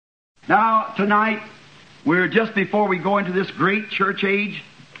Now, tonight, we're just before we go into this great church age.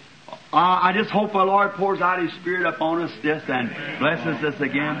 I just hope the Lord pours out His Spirit upon us just and blesses us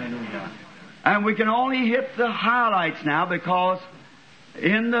again. And we can only hit the highlights now because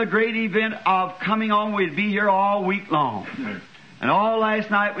in the great event of coming on, we'd be here all week long. And all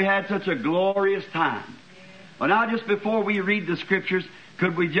last night we had such a glorious time. Well, now just before we read the Scriptures,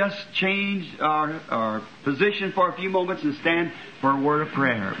 could we just change our position for a few moments and stand for a word of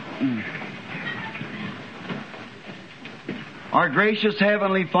prayer? Our gracious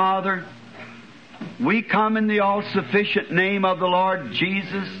Heavenly Father, we come in the all-sufficient name of the Lord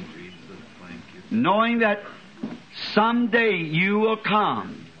Jesus, knowing that someday You will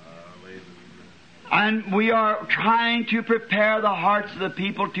come. And we are trying to prepare the hearts of the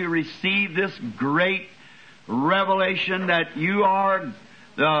people to receive this great revelation that You are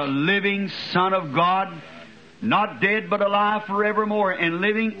the living Son of God, not dead but alive forevermore, and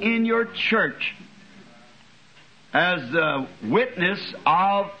living in Your church as the witness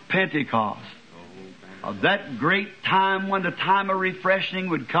of Pentecost, of that great time when the time of refreshing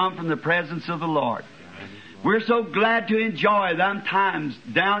would come from the presence of the Lord. We're so glad to enjoy them times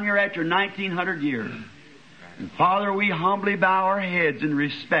down here after 1900 years. And Father, we humbly bow our heads in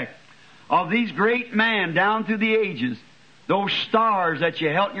respect of these great men down through the ages, those stars that You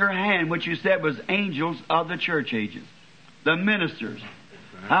held in Your hand, which You said was angels of the church ages, the ministers.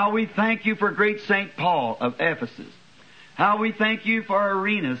 How we thank You for great St. Paul of Ephesus. How we thank You for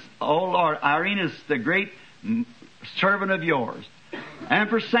Irenaeus, oh Lord, Irenaeus, the great servant of Yours. And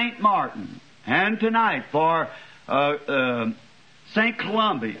for St. Martin. And tonight for St.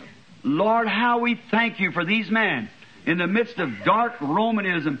 Columbia. Lord, how we thank You for these men. In the midst of dark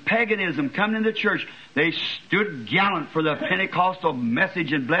Romanism, paganism coming into the church, they stood gallant for the Pentecostal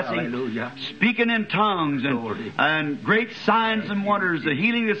message and blessing, Hallelujah. speaking in tongues and great signs and wonders, the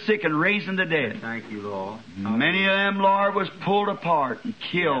healing the sick and raising the dead. Thank You, Lord. Many of them, Lord, was pulled apart and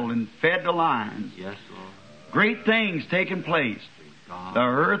killed and fed to lions. Yes, Lord. Great things taking place. God. The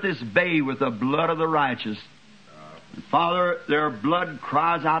earth is bathed with the blood of the righteous. Father, their blood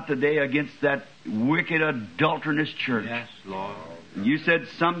cries out today against that wicked, adulterous church. Yes, Lord. You said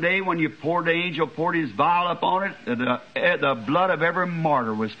someday when You poured the angel, poured his vial upon it, the blood of every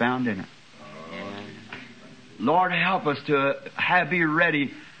martyr was found in it. Lord, help us to be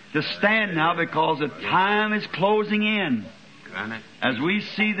ready to stand now because the time is closing in. As we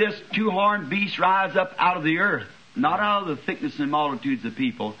see this two-horned beast rise up out of the earth, not out of the thickness and multitudes of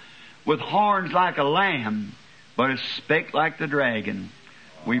people, with horns like a lamb, but it spake like the dragon.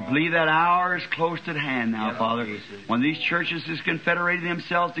 We believe that hour is close at hand now, Father, when these churches is confederating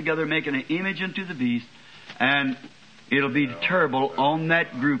themselves together, making an image unto the beast, and it'll be terrible on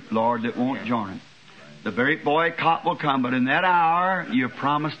that group, Lord, that won't join it. The very boycott will come, but in that hour, You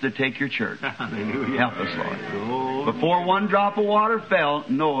promised to take Your church. Hallelujah. Help us, Lord. Before one drop of water fell,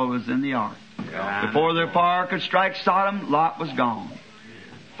 Noah was in the ark. Before the fire could strike Sodom, Lot was gone.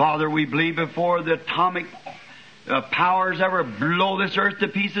 Father, we believe before the atomic powers ever blow this earth to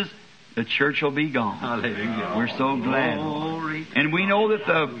pieces, the church will be gone. Hallelujah. We're so glad. Glory. And we know that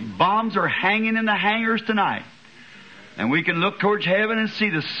the bombs are hanging in the hangars tonight. And we can look towards heaven and see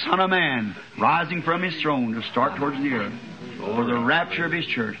the Son of Man rising from His throne to start towards the earth for the rapture of His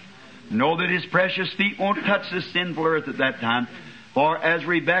church. Know that His precious feet won't touch this sinful earth at that time. For as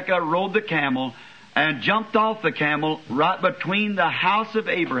Rebekah rode the camel and jumped off the camel right between the house of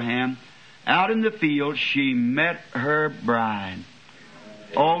Abraham, out in the field, she met her bride.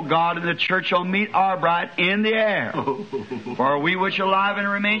 Oh God, and the church will meet our bride in the air. For we which are alive and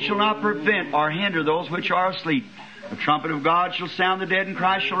remain shall not prevent or hinder those which are asleep. The trumpet of God shall sound, the dead in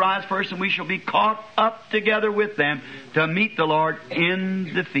Christ shall rise first, and we shall be caught up together with them to meet the Lord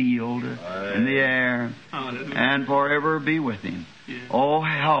in the field, in the air, and forever be with Him. Oh,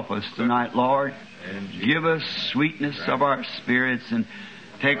 help us tonight, Lord. Give us sweetness of our spirits and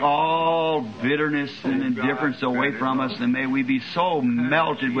take all bitterness and indifference away from us, and may we be so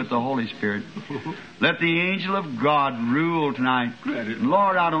melted with the Holy Spirit. Let the angel of God rule tonight.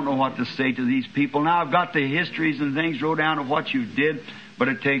 Lord, I don't know what to say to these people. Now I've got the histories and things wrote down of what You did, but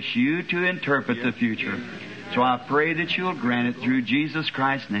it takes You to interpret the future. So I pray that You'll grant it through Jesus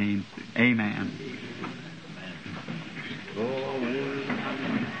Christ's name. Amen.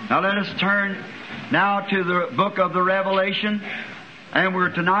 Now let us turn now to the book of the Revelation. And we're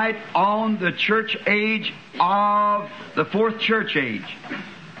tonight on the church age of the fourth church age.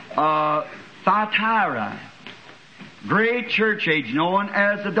 Thyatira. Great church age known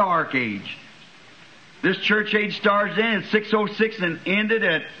as the Dark Age. This church age started in at 606 and ended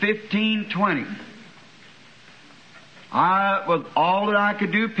at 1520. with all that I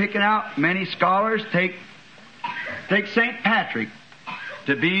could do, picking out many scholars, take St. Patrick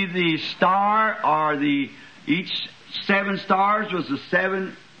to be the star, or each 7 stars was the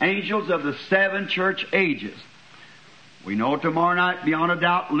 7 angels of the 7 church ages. We know tomorrow night, beyond a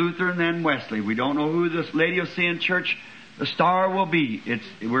doubt, Luther and then Wesley. We don't know who this Laodicean church, the star, will be.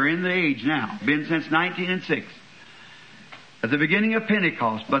 We're in the age now. Been since 1906. At the beginning of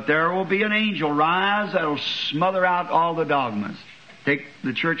Pentecost. But there will be an angel rise that'll smother out all the dogmas. Take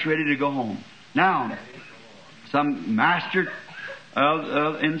the church ready to go home. Now, some master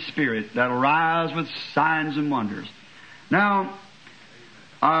in spirit that'll rise with signs and wonders. Now,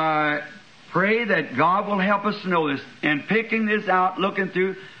 I pray that God will help us to know this. And picking this out, looking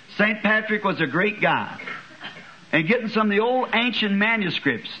through, St. Patrick was a great guy. And getting some of the old ancient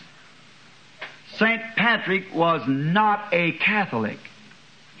manuscripts, St. Patrick was not a Catholic.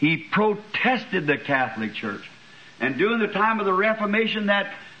 He protested the Catholic Church. And during the time of the Reformation,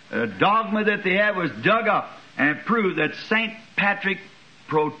 that dogma that they had was dug up and proved that St. Patrick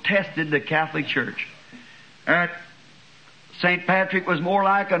protested the Catholic Church. St. Patrick was more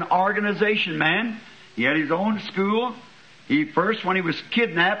like an organization man. He had his own school. When he was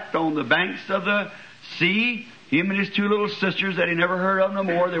kidnapped on the banks of the sea, him and his 2 little sisters that he never heard of no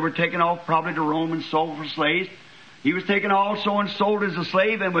more, they were taken off probably to Rome and sold for slaves. He was taken also and sold as a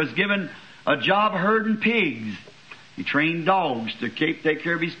slave and was given a job herding pigs. He trained dogs to take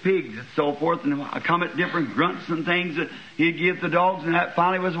care of his pigs and so forth, and come at different grunts and things that he'd give the dogs, and that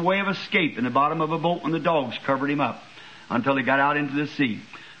finally was a way of escape in the bottom of a boat when the dogs covered him up until he got out into the sea.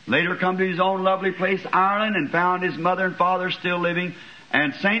 Later come to his own lovely place, Ireland, and found his mother and father still living.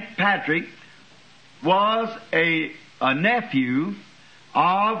 And St. Patrick was a nephew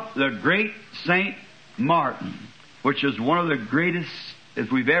of the great St. Martin, which is one of the greatest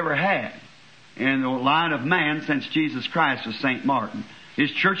that we've ever had in the line of man since Jesus Christ was St. Martin.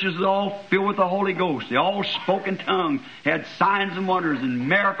 His churches were all filled with the Holy Ghost. They all spoke in tongues, had signs and wonders and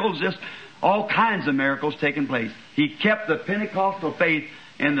miracles, just all kinds of miracles taking place. He kept the Pentecostal faith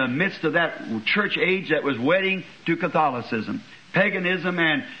in the midst of that church age that was wedding to Catholicism. Paganism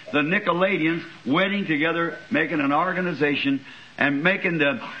and the Nicolaitans wedding together, making an organization, and making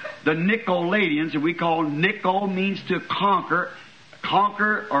the Nicolaitans, and we call Nico means to conquer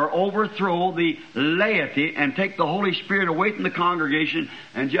or overthrow the laity and take the Holy Spirit away from the congregation,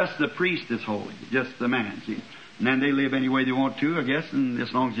 and just the priest is holy, just the man, see. And then they live any way they want to, I guess, and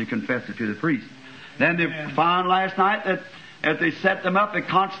as long as you confess it to the priest. Then they found last night that as they set them up, that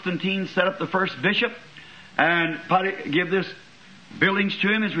Constantine set up the first bishop and give this buildings to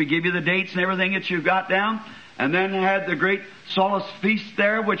him as we give you the dates and everything that you've got down. And then had the great Solace Feast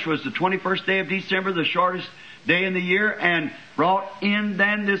there, which was the 21st day of December, the shortest day in the year, and brought in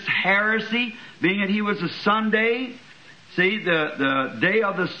then this heresy, being that he was a Sunday. See, the day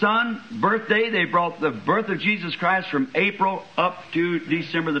of the sun, birthday, they brought the birth of Jesus Christ from April up to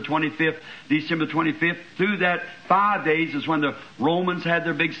December the 25th. December the 25th, through that 5 days is when the Romans had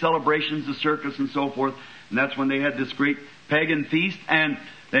their big celebrations, the circus and so forth. And that's when they had this great pagan feast. And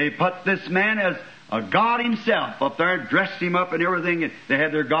they put this man as a God himself up there, dressed him up and everything. And they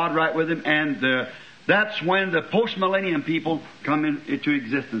had their God right with him. And that's when the post-millennium people come into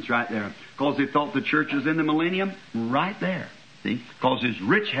existence right there. Because they thought the church was in the millennium right there. See? Because his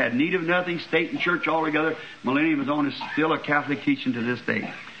rich had need of nothing, state and church all together. Millennium is on is still a Catholic teaching to this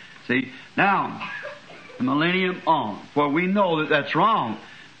day. See? Now, the millennium on. For we know that that's wrong.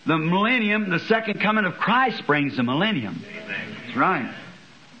 The millennium, the second coming of Christ brings the millennium. Amen. That's right.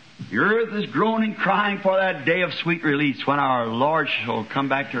 The earth is groaning, crying for that day of sweet release when our Lord shall come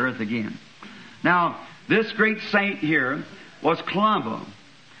back to earth again. Now, this great saint here was Columba.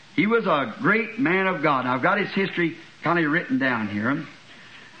 He was a great man of God. Now, I've got his history kind of written down here.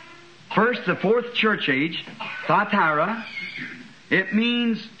 First, the 4th church age, Thyatira. It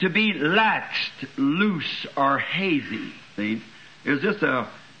means to be laxed, loose, or hazy. See? It was just a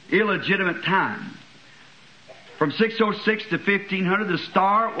illegitimate time. From 606 to 1500, the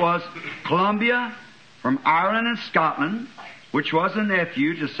star was Columbia from Ireland and Scotland, which was a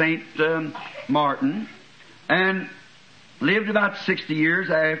nephew to St. Martin, and lived about 60 years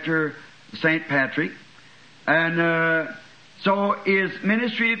after St. Patrick. And so his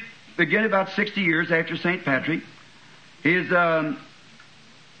ministry began about 60 years after St. Patrick. He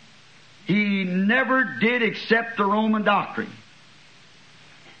never did accept the Roman doctrine.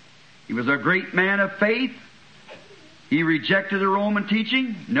 He was a great man of faith. He rejected the Roman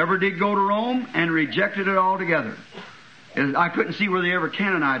teaching, never did go to Rome, and rejected it altogether. I couldn't see where they ever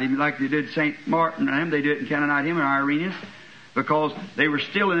canonized him like they did St. Martin and him. They didn't canonize him in Irenaeus because they were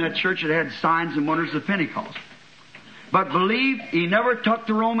still in that church that had signs and wonders of Pentecost. But believe he never took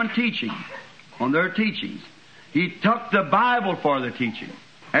the Roman teaching on their teachings. He took the Bible for the teaching.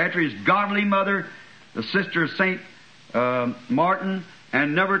 After his godly mother, the sister of St. Martin,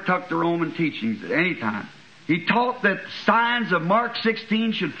 and never took the Roman teachings at any time. He taught that signs of Mark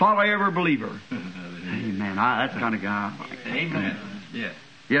 16 should follow every believer. Amen. That's the kind of guy I like. Amen. Yes.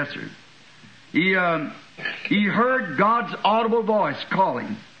 Yes, sir. He heard God's audible voice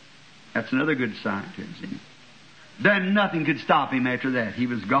calling. That's another good sign to him. See? Then nothing could stop him after that. He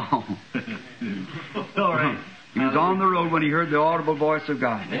was gone. All right. He was on the road when he heard the audible voice of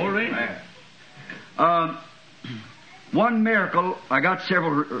God. All right. One miracle, I got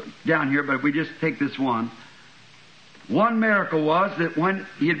several down here, but we just take this one. One miracle was that when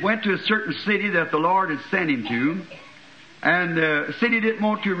he had went to a certain city that the Lord had sent him to, and the city didn't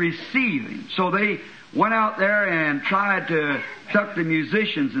want to receive him, so they went out there and tried to tuck the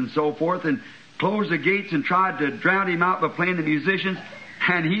musicians and so forth, and closed the gates and tried to drown him out by playing the musicians.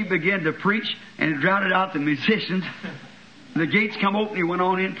 And he began to preach, and he drowned out the musicians. The gates come open, he went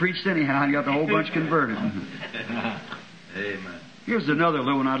on in and preached anyhow, and got the whole bunch converted. Amen. Here's another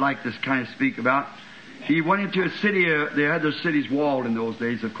little one I'd like to kind of speak about. He went into a city, they had their cities walled in those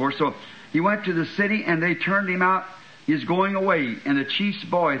days, of course, so he went to the city, and they turned him out. He's going away, and the chief's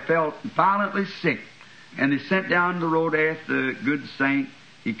boy fell violently sick, and they sent down the road after the good saint.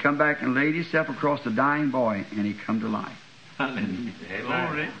 He come back and laid himself across the dying boy, and he come to life. Hallelujah.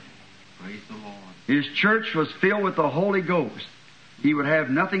 Glory. Praise the Lord. His church was filled with the Holy Ghost. He would have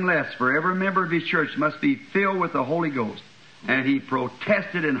nothing less, for every member of his church must be filled with the Holy Ghost. And he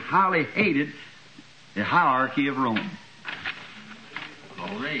protested and highly hated the hierarchy of Rome.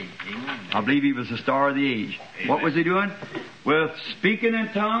 Glory. Amen. I believe he was the star of the age. Amen. What was he doing? With speaking in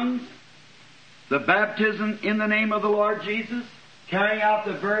tongues, the baptism in the name of the Lord Jesus, carrying out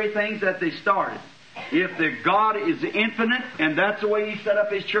the very things that they started. If the God is infinite, and that's the way He set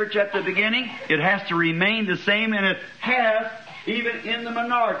up His church at the beginning, it has to remain the same, and it has, even in the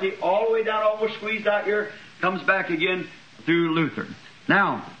minority, all the way down, almost squeezed out here, comes back again through Luther.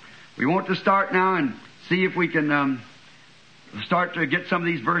 Now, we want to start now and see if we can start to get some of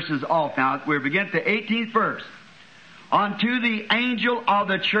these verses off. Now, we begin at the 18th verse. Unto the angel of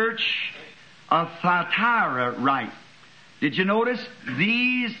the church of Thyatira write. Did you notice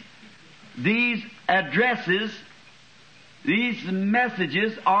these addresses, these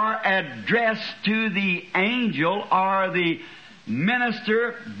messages are addressed to the angel or the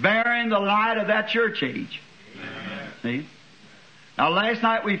minister bearing the light of that church age. See? Now last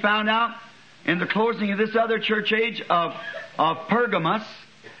night we found out in the closing of this other church age of Pergamos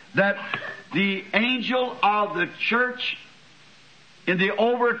that the angel of the church in the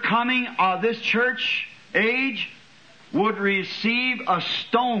overcoming of this church age would receive a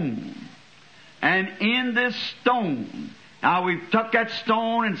stone. And in this stone, now we've took that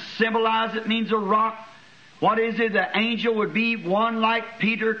stone and symbolized it means a rock. What is it? The angel would be one like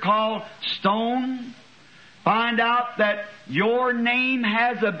Peter called stone. Find out that your name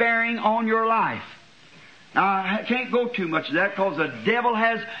has a bearing on your life. Now, I can't go too much of that because the devil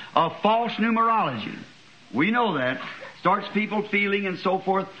has a false numerology. We know that. Starts people feeling and so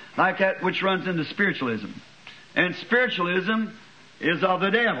forth like that, which runs into spiritualism. And spiritualism is of the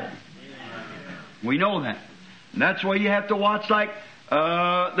devil. We know that. And that's why you have to watch like,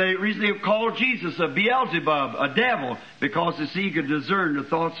 they recently called Jesus a Beelzebub, a devil, because he could discern the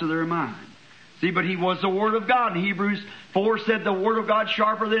thoughts of their mind. See, but he was the Word of God. In Hebrews 4 said the Word of God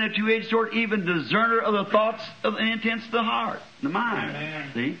sharper than a two-edged sword, even discerner of the thoughts of the intents of the heart, the mind.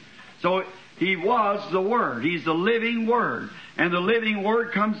 Amen. See? So he was the Word. He's the living Word. And the living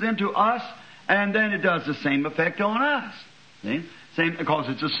Word comes into us, and then it does the same effect on us. See? Same, because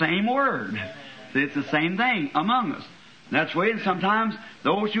it's the same Word. See, it's the same thing among us. And that's why, and sometimes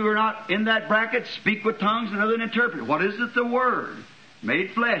those who are not in that bracket speak with tongues and others interpret. What is it? The Word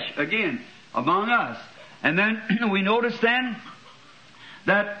made flesh again among us. And then we notice then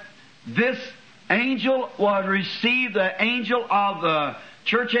that this angel was received, the angel of the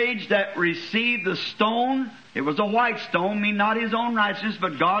church age that received the stone. It was a white stone, meaning not his own righteousness,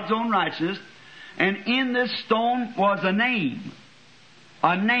 but God's own righteousness. And in this stone was a name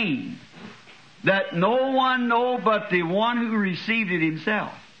that no one knew but the one who received it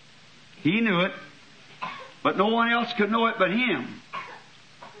himself. He knew it, but no one else could know it but him.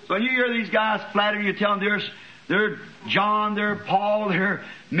 So you hear these guys flatter you, tell them they're John, they're Paul, they're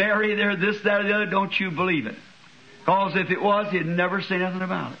Mary, they're this, that, or the other. Don't you believe it. Because if it was, he'd never say nothing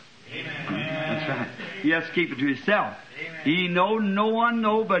about it. Amen. That's right. He has to keep it to himself. Amen. He know no one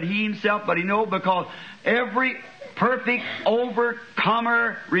know but he himself, but he know because every perfect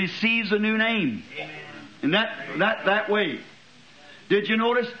overcomer receives a new name. Amen. in that way. Did you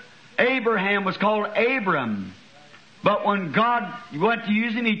notice? Abraham was called Abram. But when God went to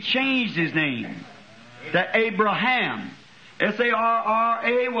use him, He changed his name to Abraham.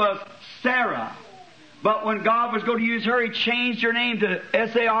 S-A-R-R-A was Sarah. But when God was going to use her, He changed her name to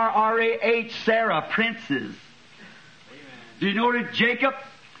S-A-R-R-A-H, Sarah, princess. Do you notice Jacob?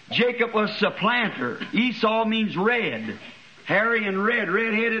 Jacob was supplanter. Esau means red. Hairy and red,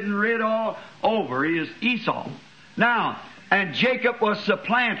 red-headed and red all over. He is Esau. Now, and Jacob was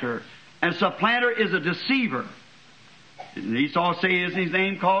supplanter. And supplanter is a deceiver. Didn't Esau say his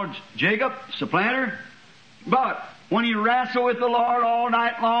name called Jacob, supplanter? But when he wrestled with the Lord all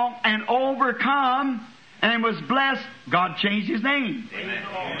night long and overcome and was blessed, God changed his name.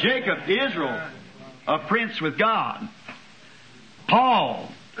 Amen. Jacob, Israel, a prince with God.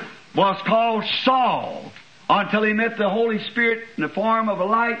 Paul was called Saul until he met the Holy Spirit in the form of a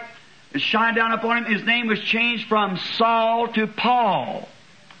light that shined down upon him. His name was changed from Saul to Paul.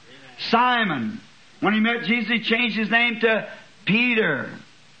 Simon, when he met Jesus, he changed his name to Peter.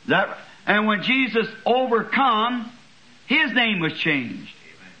 And when Jesus overcome, his name was changed.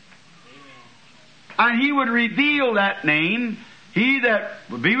 And he would reveal that name. He that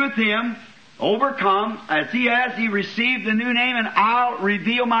would be with him, overcome, as he has, he received the new name, and I'll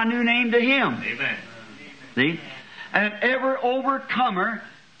reveal my new name to him. Amen. See? And every overcomer,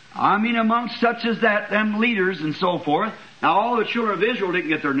 I mean amongst such as that, them leaders and so forth. Now all the children of Israel didn't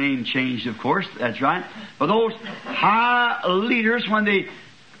get their name changed, of course, that's right. But those high leaders, when they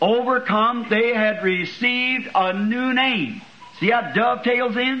overcome, they had received a new name. See how it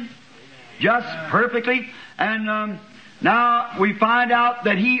dovetails in? Just perfectly. And now we find out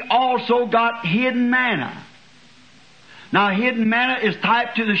that he also got hidden manna. Now hidden manna is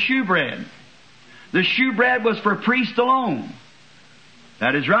typed to the shewbread. The shewbread was for priests alone.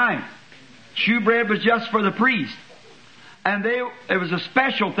 That is right. Shewbread was just for the priest. And it was a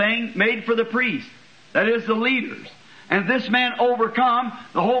special thing made for the priest. That is the leaders. And this man overcome,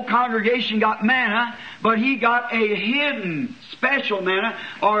 the whole congregation got manna, but he got a hidden special manna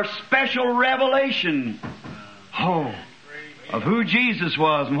or special revelation. Oh, of who Jesus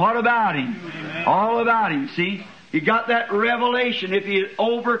was and what about Him. All about Him, see. He got that revelation if he had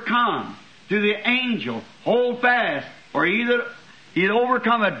overcome through the angel, hold fast, or either he had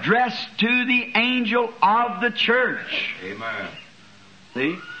overcome addressed to the angel of the church. Amen.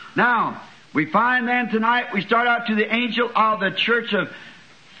 See? Now, we find then tonight, we start out to the angel of the church of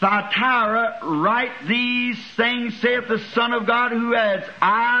Thyatira, write these things, saith the Son of God, who has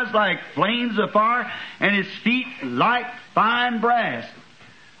eyes like flames of fire, and his feet like fine brass.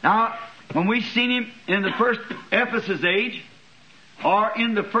 Now, when we seen him in the first Ephesus age, or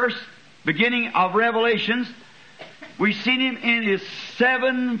in the first beginning of Revelations, we seen him in his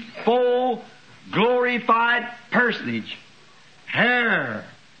sevenfold glorified personage. Hair.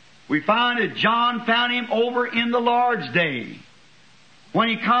 We find that John found him over in the Lord's day. When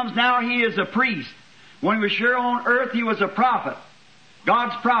he comes now, he is a priest. When he was here on earth, he was a prophet.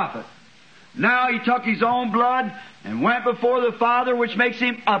 God's prophet. Now he took his own blood and went before the Father, which makes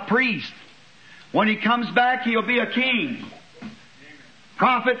him a priest. When he comes back, he'll be a king.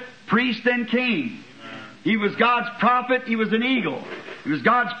 Prophet, priest, and king. He was God's prophet, he was an eagle. He was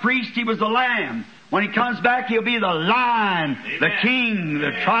God's priest, he was the lamb. When he comes back, he'll be the lion, the king,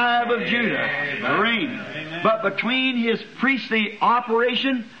 the tribe of Judah, the reign. But between his priestly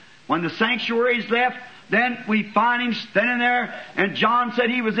operation, when the sanctuary is left, then we find him standing there, and John said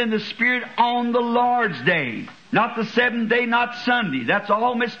he was in the Spirit on the Lord's day. Not the seventh day, not Sunday. That's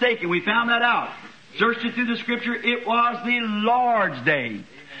all mistaken. We found that out. Searched it through the Scripture. It was the Lord's day.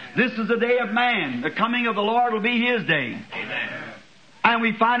 This is the day of man. The coming of the Lord will be His day. Amen. And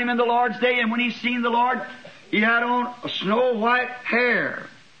we find Him in the Lord's day, and when He's seen the Lord, He had on snow white hair.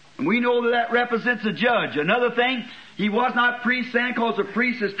 And we know that that represents a judge. Another thing, He was not priest then, because the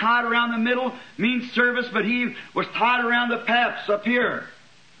priest is tied around the middle, means service, but He was tied around the paps up here,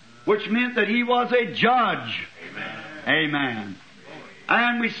 which meant that He was a judge. Amen. Amen.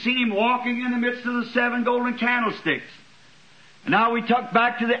 And we've seen Him walking in the midst of the seven golden candlesticks. And now we tuck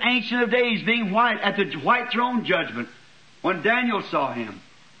back to the Ancient of Days, being white at the white throne judgment, when Daniel saw Him.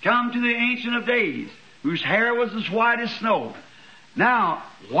 Come to the Ancient of Days, whose hair was as white as snow. Now,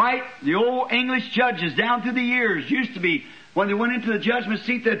 white, the old English judges down through the years used to be, when they went into the judgment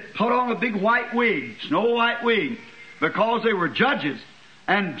seat, they'd put on a big white wig, snow white wig, because they were judges.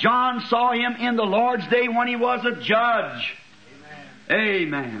 And John saw Him in the Lord's day when He was a judge.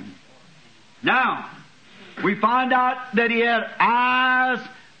 Amen. Now, we find out that He had eyes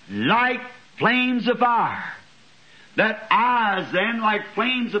like flames of fire. that eyes then, like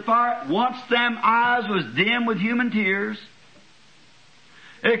flames of fire, once them eyes was dim with human tears,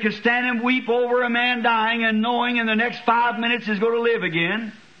 it could stand and weep over a man dying and knowing in the next 5 minutes he's going to live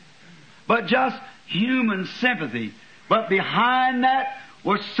again. But just human sympathy. But behind that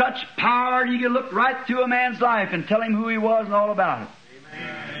was such power you could look right through a man's life and tell him who he was and all about it.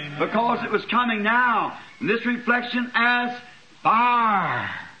 Amen. Because it was coming now. And this reflection as fire.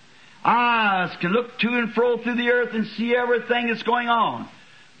 Eyes can look to and fro through the earth and see everything that's going on.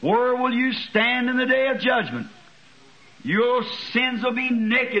 Where will you stand in the day of judgment? Your sins will be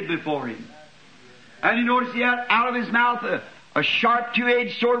naked before Him. And you notice He had out of His mouth a sharp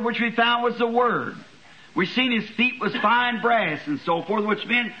two-edged sword, which we found was the Word. We seen His feet was fine brass and so forth, which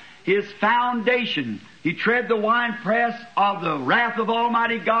meant His foundation. He tread the winepress of the wrath of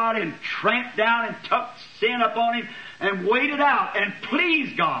Almighty God and tramped down and took sin upon Him and waited out and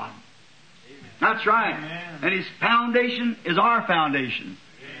pleased God. That's right. Amen. And His foundation is our foundation.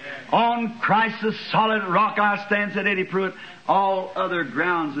 Amen. On Christ the solid rock I stand, said Eddie Pruitt. All other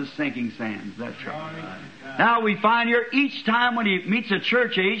grounds is sinking sands. That's right. Now we find here, each time when He meets a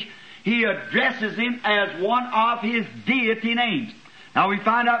church age, He addresses him as one of His deity names. Now we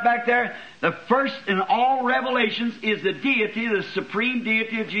find out back there, the first in all revelations is the deity, the supreme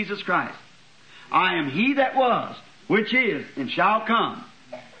deity of Jesus Christ. I am He that was, which is, and shall come.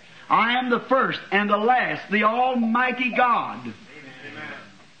 I am the first and the last, the Almighty God. Amen.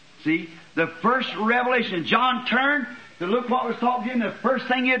 See, the first revelation. John turned to look what was talking to him. The first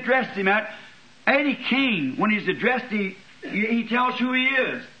thing he addressed him at, any king, when he's addressed, he tells who he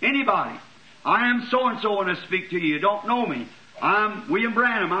is. Anybody. I am so-and-so when I speak to you. You don't know me. I'm William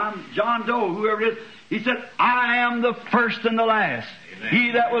Branham. I'm John Doe, whoever it is. He said, I am the first and the last. Amen.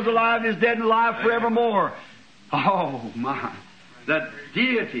 He that was alive is dead and alive forevermore. Oh, my. The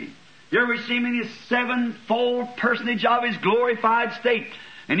deity. Here we see him in His sevenfold personage of His glorified state.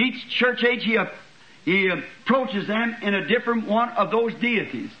 And each church age he approaches them in a different one of those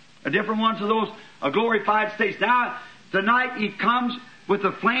deities. A different ones of those glorified states. Now, tonight He comes with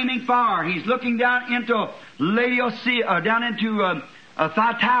a flaming fire. He's looking down into Laodicea, down into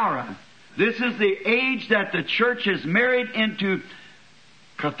Thyatira. This is the age that the church is married into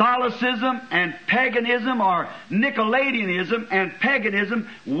Catholicism and paganism, or Nicolaitanism and paganism,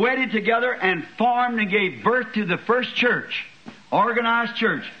 wedded together and formed and gave birth to the first church, organized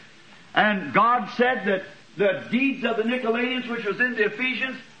church. And God said that the deeds of the Nicolaitans, which was in the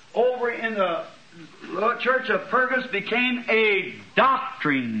Ephesians, over in the church of Pergamos, became a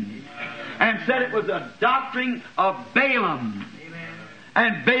doctrine, and said it was a doctrine of Balaam.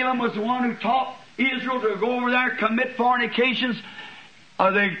 And Balaam was the one who taught Israel to go over there, commit fornications.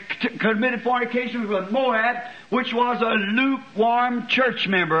 They committed fornication with Moab, which was a lukewarm church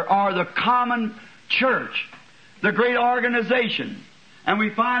member, or the common church, the great organization. And we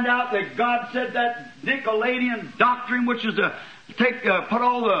find out that God said that Nicolaitan doctrine, which is put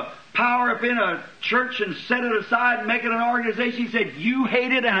all the power up in a church and set it aside and make it an organization. He said, you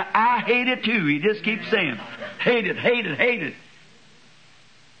hate it and I hate it too. He just keeps saying, hate it, hate it, hate it.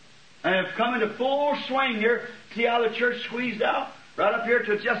 And it's come into full swing here. See how the church squeezed out? Right up here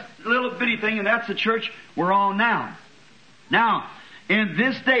to just a little bitty thing, and that's the church we're on now. Now, in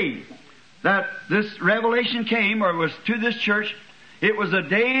this day that this revelation came, or was to this church, it was a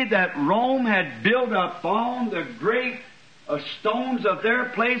day that Rome had built up on the great stones of their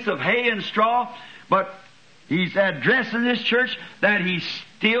place of hay and straw, but He's addressing this church that He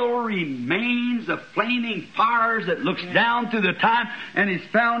still remains a flaming fires that looks down through the time, and His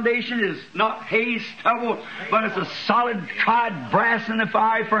foundation is not hay stubble, but it's a solid tried brass in the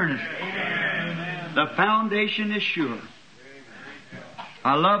fiery furnace. Amen. The foundation is sure.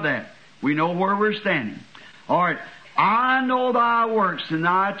 I love that. We know where we're standing. All right. I know thy works and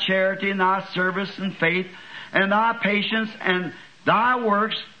thy charity and thy service and faith and thy patience and thy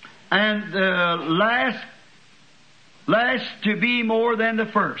works, and the last to be more than the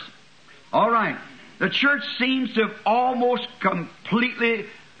first. All right. The church seems to have almost completely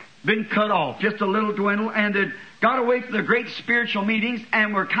been cut off, just a little dwindle, and it got away from the great spiritual meetings,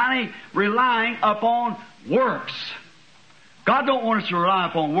 and we're kind of relying upon works. God don't want us to rely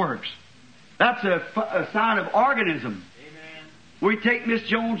upon works. That's a sign of organism. Amen. We take Miss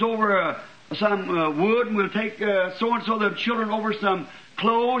Jones over some wood, and we'll take so-and-so, the children, over some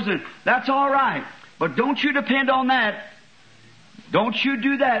clothes, and that's all right. But don't you depend on that. Don't you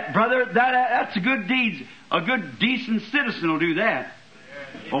do that, brother. That's a good deed. A good, decent citizen will do that.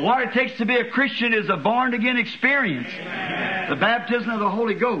 But what it takes to be a Christian is a born-again experience. Amen. The baptism of the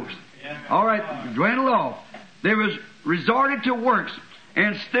Holy Ghost. All right, dwindle off. There was resorted to works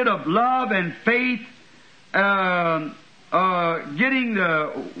instead of love and faith getting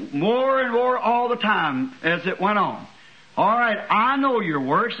more and more all the time as it went on. All right, I know your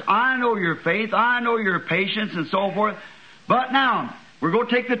works, I know your faith, I know your patience and so forth. But now, we're going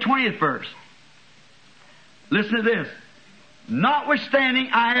to take the 20th verse. Listen to this. Notwithstanding,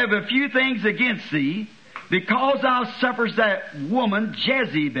 I have a few things against thee, because thou sufferest that woman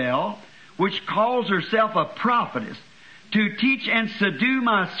Jezebel, which calls herself a prophetess, to teach and subdue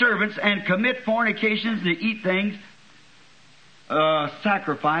my servants, and commit fornications, to eat things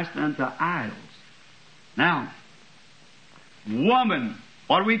sacrificed unto idols. Now, woman.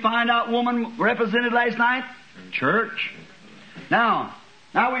 What did we find out woman represented last night? Church. Now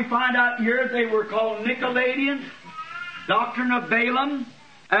we find out here they were called Nicolaitans, doctrine of Balaam,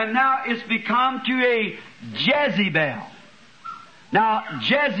 and now it's become to a Jezebel. Now,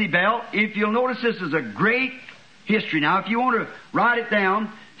 Jezebel, if you'll notice, this is a great history. Now, if you want to write it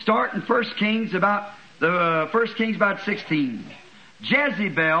down, start in 1 Kings about 16.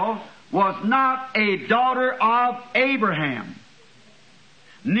 Jezebel was not a daughter of Abraham.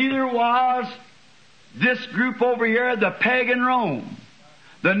 Neither was this group over here, the pagan Rome.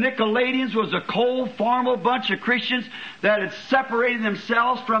 The Nicolaitans was a cold, formal bunch of Christians that had separated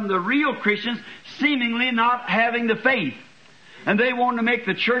themselves from the real Christians, seemingly not having the faith. And they wanted to make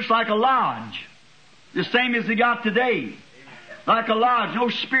the church like a lodge. The same as they got today. Like a lodge, no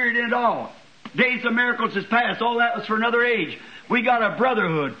spirit in it all. Days of miracles is past. All that was for another age. We got a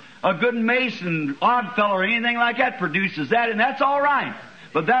brotherhood. A good Mason, Oddfellow, or anything like that produces that, and that's all right.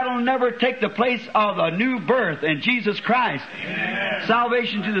 But that'll never take the place of a new birth in Jesus Christ. Amen.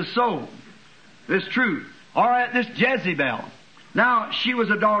 Salvation to the soul. That's true. All right, this Jezebel. Now, she was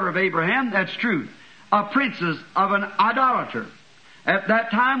a daughter of Abraham. That's true. A princess of an idolater. At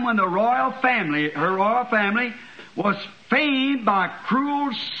that time when her royal family was famed by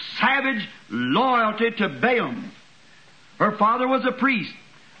cruel, savage loyalty to Balaam. Her father was a priest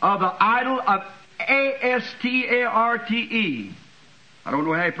of the idol of Astarte. I don't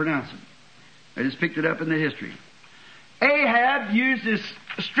know how you pronounce it. I just picked it up in the history. Ahab used this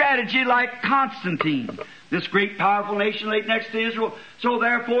strategy like Constantine, this great powerful nation laid next to Israel. So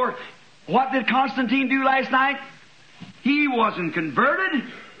therefore, what did Constantine do last night? He wasn't converted.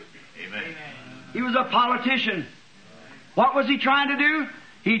 Amen. He was a politician. What was he trying to do?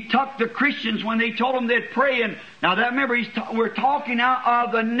 He took the Christians when they told them they'd pray. And now that, remember, we're talking now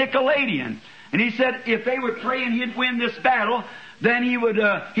of the Nicolaitans. And he said if they would pray and he'd win this battle, then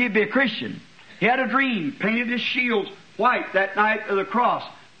he'd be a Christian. He had a dream, painted his shields white that night of the cross,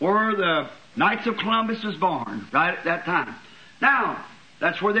 where the Knights of Columbus was born, right at that time. Now,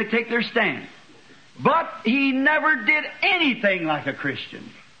 that's where they take their stand. But he never did anything like a Christian.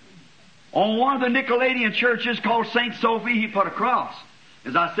 On one of the Thyatirean churches called St. Sophie, he put a cross.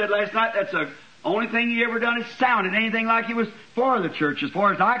 As I said last night, that's the only thing he ever done is sounded anything like he was for the church, as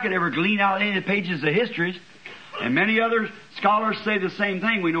far as I could ever glean out any of the pages of histories. And many other scholars say the same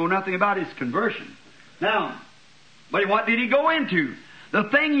thing. We know nothing about his conversion. Now, but what did he go into? The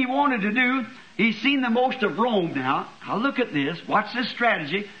thing he wanted to do, he's seen the most of Rome now. Now look at this. Watch this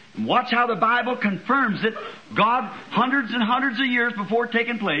strategy. And watch how the Bible confirms it. God, hundreds and hundreds of years before it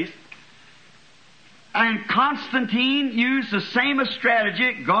taking place. And Constantine used the same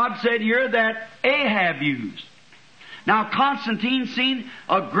strategy, God said here, that Ahab used. Now Constantine seen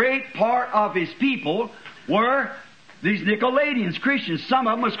a great part of his people were these Nicolaitans, Christians. Some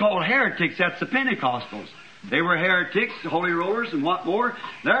of them was called heretics. That's the Pentecostals. They were heretics, holy rollers, and what more.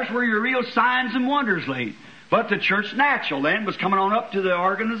 There's where your real signs and wonders laid. But the church natural then was coming on up to the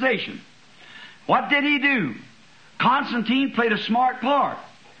organization. What did he do? Constantine played a smart part.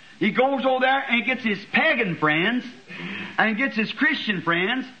 He goes over there and gets his pagan friends and gets his Christian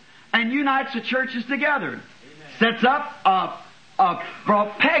friends and unites the churches together. Sets up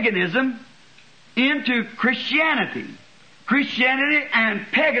brought paganism into Christianity. Christianity and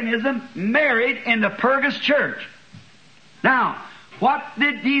paganism married in the Pergas church. Now, what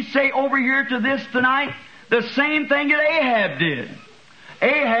did he say over here to this tonight? The same thing that Ahab did.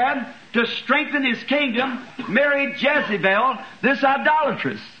 Ahab, to strengthen his kingdom, married Jezebel, this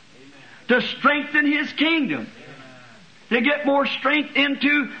idolatress. To strengthen his kingdom. To get more strength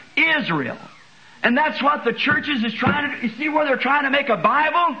into Israel. And that's what the churches is trying to do. You see where they're trying to make a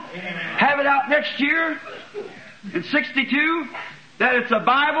Bible? Have it out next year? In 62? That it's a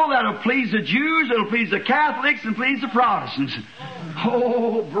Bible that'll please the Jews, it'll please the Catholics, and please the Protestants.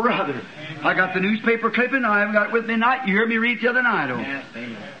 Oh, brother. I got the newspaper clipping. I haven't got it with me tonight. You heard me read the other night.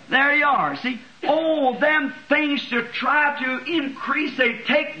 There you are. See? Oh, them things to try to increase. They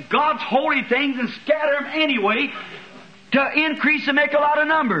take God's holy things and scatter them anyway. to increase and make a lot of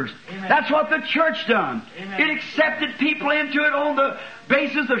numbers. Amen. That's what the church done. Amen. It accepted people into it on the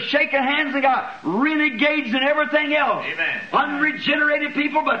basis of shaking hands and got renegades and everything else. Amen. Unregenerated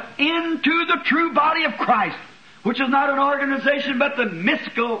people, but into the true body of Christ, which is not an organization, but the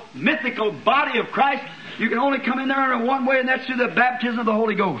mythical body of Christ. You can only come in there in one way, and that's through the baptism of the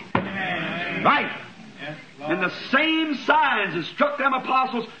Holy Ghost. Amen. Right. Yes, And the same signs that struck them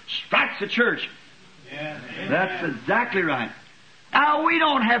apostles strikes the church. Yes. That's exactly right. Now, we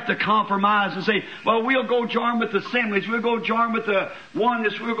don't have to compromise and say, well, we'll go join with the Assemblies, we'll go join with the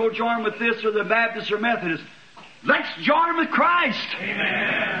Oneness, we'll go join with this or the Baptists or Methodists. Let's join with Christ.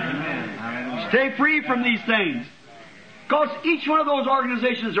 Amen. Stay free from these things. Because each one of those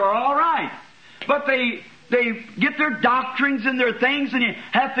organizations are all right. But they get their doctrines and their things, and you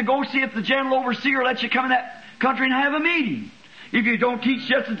have to go see if the general overseer lets you come in that country and have a meeting. If you don't teach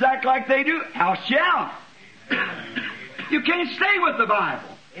just exactly like they do, oust you out. You can't stay with the Bible.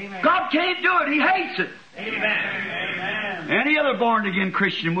 Amen. God can't do it. He hates it. Amen. Any other born-again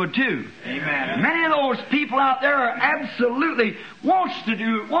Christian would too. Amen. Many of those people out there are absolutely wants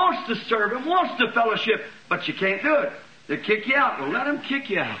to serve, and wants to fellowship, but you can't do it. They kick you out. Well, let them kick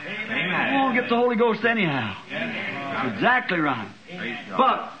you out. Amen. You won't get the Holy Ghost anyhow. Yes. Exactly right.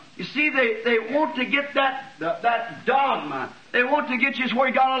 But you see, they want to get that dogma. They want to get you where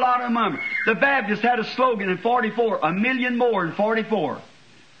you got a lot of money. The Baptists had a slogan in 44, 1,000,000 more in 44.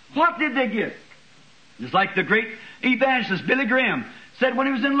 What did they get? Just like the great evangelist Billy Graham said when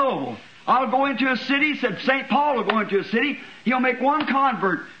he was in Louisville, I'll go into a city, said St. Paul will go into a city, he'll make one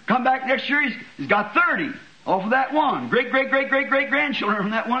convert. Come back next year, he's got 30 off of that one. Great-grandchildren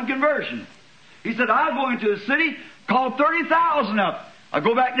from that one conversion. He said, I'll go into a city, call 30,000 up. I'll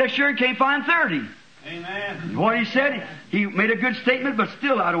go back next year and can't find 30. Amen. What he said, he made a good statement, but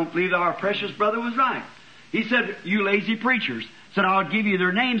still I don't believe that our precious brother was right. He said, you lazy preachers, said I'll give you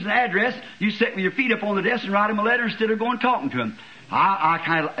their names and address. You sit with your feet up on the desk and write him a letter instead of going talking to him. I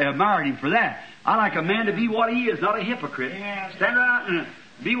kind of admired him for that. I like a man to be what he is, not a hypocrite. Amen. Stand right out and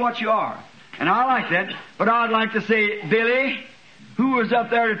be what you are. And I like that. But I'd like to say, Billy, who was up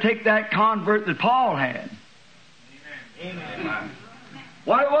there to take that convert that Paul had? Amen.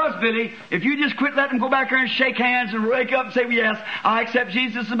 What it was, Billy, if you just quit letting him go back there and shake hands and wake up and say, well, yes, I accept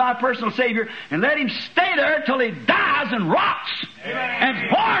Jesus as my personal Savior, and let him stay there till he dies and rots and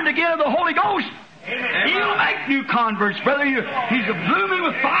born again of the Holy Ghost, he'll make new converts, brother. He's blooming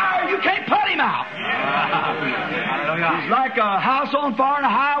with fire. You can't put him out. He's like a house on fire in a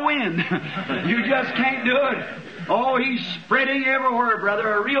high wind. You just can't do it. Oh, he's spreading everywhere,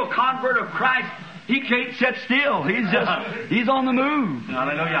 brother. A real convert of Christ. He can't sit still. He's on the move.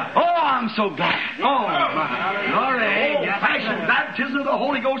 Hallelujah. Oh, I'm so glad. Oh, my glory. Old-fashioned baptism of the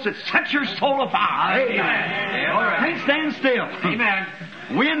Holy Ghost that sets your soul afire. Amen. Can't stand still. Amen.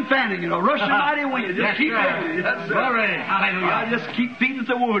 Wind fanning, Russian mighty wind. Just keep going. Yes, sir. Glory. Hallelujah. Just keep feeding at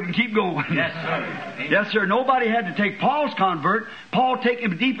the wood and keep going. Yes, sir. Yes, sir. Nobody had to take Paul's convert. Paul took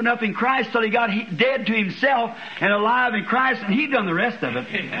him deep enough in Christ till he got dead to himself and alive in Christ, and he done the rest of it.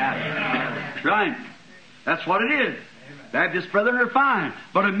 Right. That's what it is. Baptist brethren are fine.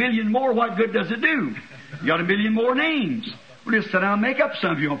 But 1,000,000 more, what good does it do? You got 1,000,000 more names. We'll just sit down and make up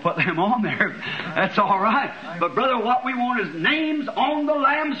some of you and put them on there. That's all right. But brother, what we want is names on the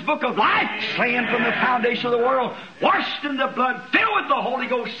Lamb's Book of Life, slain from the foundation of the world, washed in the blood, filled with the Holy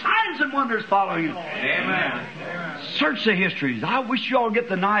Ghost, signs and wonders following Him. Amen. Search the histories. I wish you all get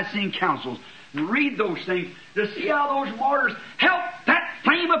the Nicene Councils and read those things to see how those martyrs helped that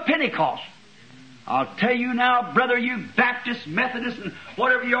flame of Pentecost. I'll tell you now, brother, you Baptists, Methodists, and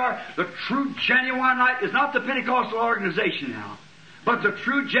whatever you are, the true, genuine light is not the Pentecostal organization now. But the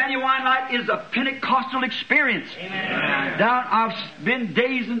true, genuine light is a Pentecostal experience. Amen. Down, I've been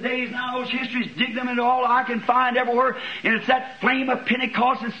days and days now, those histories, dig them into all I can find everywhere, and it's that flame of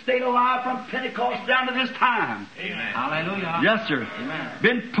Pentecost that stayed alive from Pentecost down to this time. Amen. Hallelujah. Yes, sir. Amen.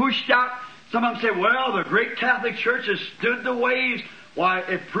 Been pushed out. Some of them say, well, the great Catholic Church has stood the waves. Why,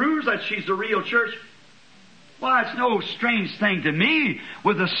 it proves that she's the real church. Why, it's no strange thing to me.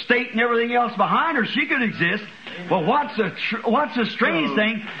 With the state and everything else behind her, she could exist. Well, what's a strange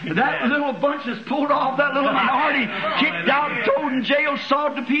thing? That little bunch that's pulled off, that little minority, kicked out, thrown in jail,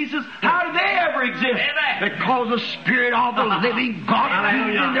 sawed to pieces. How did they ever exist? Because the Spirit of the living God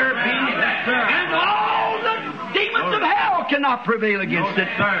moved in their being. And all the demons of hell cannot prevail against it.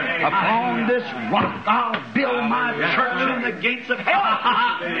 Upon this rock I'll build my church, and the gates of hell.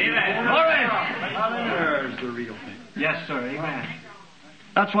 Amen. All right. There's the real thing. Yes, sir. Amen.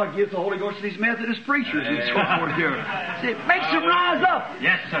 That's what gives the Holy Ghost to these Methodist preachers and so forth here. See, it makes them rise up.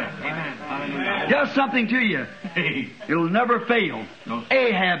 Yes, sir. Amen. Hallelujah. Does something to you. It'll never fail. No.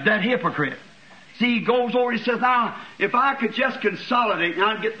 Ahab, that hypocrite. See, he goes over, he says, now, if I could just consolidate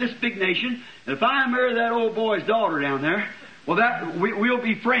now and get this big nation, and if I marry that old boy's daughter down there, well, we'll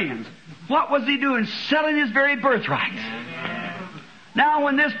be friends. What was he doing? Selling his very birthright. Now,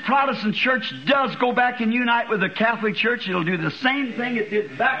 when this Protestant church does go back and unite with the Catholic Church, it'll do the same thing it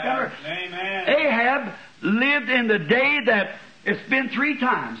did back under. Ahab lived in the day that it's been 3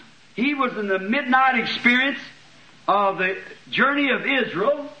 times. He was in the midnight experience of the journey of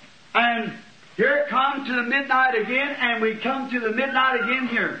Israel, and here it comes to the midnight again, and we come to the midnight again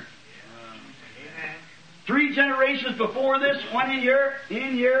here. 3 generations before this, one in here,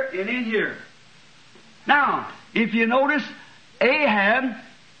 and in here. Now, if you notice, Ahab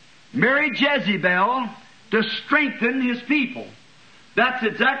married Jezebel to strengthen his people. That's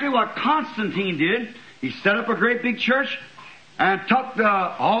exactly what Constantine did. He set up a great big church and took the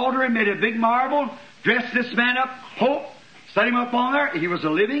altar and made a big marble, dressed this man up, Hope, set him up on there. He was a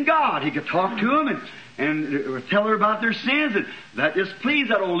living God. He could talk to them and tell her about their sins, and that just pleased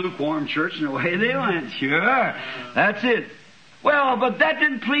that old lukewarm church, and away they went. Sure, that's it. Well, but that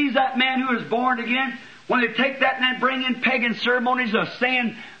didn't please that man who was born again. When they take that and bring in pagan ceremonies of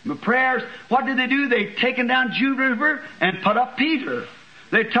saying prayers, what did they do? They taken down Jupiter and put up Peter.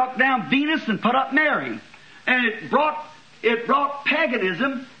 They took down Venus and put up Mary. And it brought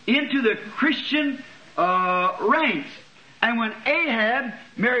paganism into the Christian ranks. And when Ahab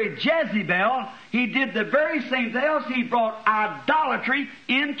married Jezebel, he did the very same thing else. He brought idolatry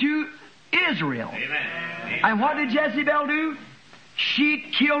into Israel. Amen. And what did Jezebel do? She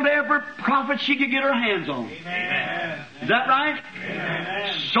killed every prophet she could get her hands on. Amen. Is that right?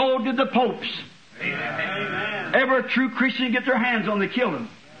 Amen. So did the popes. Amen. Every true Christian could get their hands on, they killed him.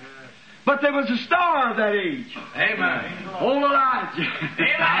 But there was a star of that age. Amen. Old Elijah.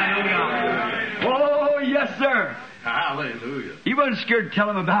 Amen. Oh, yes, sir. Hallelujah. He wasn't scared to tell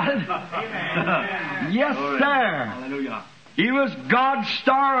him about it. Yes, sir. Hallelujah. He was God's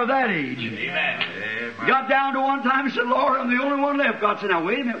star of that age. Amen. Got down to one time and said, Lord, I'm the only one left. God said, now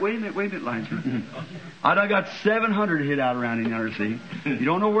wait a minute, Elijah. I done got 700 hid out around in there, see. You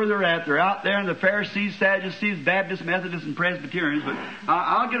don't know where they're at. They're out there in the Pharisees, Sadducees, Baptists, Methodists, and Presbyterians, but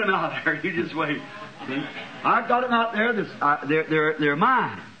I'll get them out there. You just wait. See? I've got them out there. They're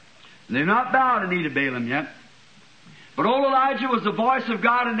mine. They're not bowed to need of Balaam yet. But old Elijah was the voice of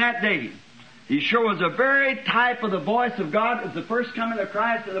God in that day. He sure was a very type of the voice of God. As the first coming of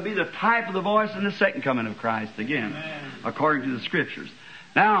Christ, it'll be the type of the voice in the second coming of Christ again, according to the Scriptures.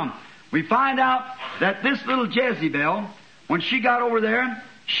 Now, we find out that this little Jezebel, when she got over there,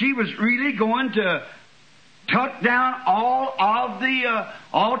 she was really going to cut down all of the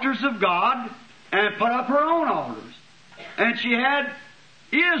altars of God and put up her own altars. And she had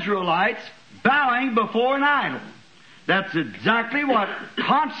Israelites bowing before an idol. That's exactly what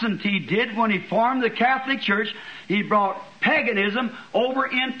Constantine did when he formed the Catholic Church. He brought paganism over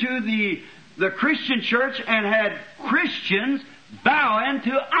into the Christian church and had Christians bowing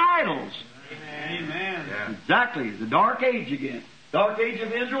to idols. Amen. Yeah. Exactly. The Dark Age again. Dark Age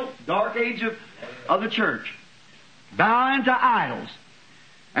of Israel, Dark Age of the church. Bowing to idols.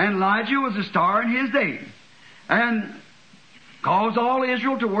 And Elijah was a star in his day. And caused all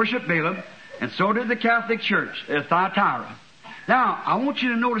Israel to worship Balaam. And so did the Catholic Church, Thyatira. Now, I want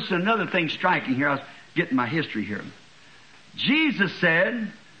you to notice another thing striking here. I was getting my history here. Jesus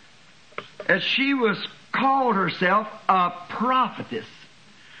said, as she was called herself a prophetess.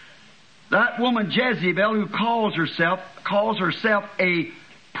 That woman Jezebel, who calls herself a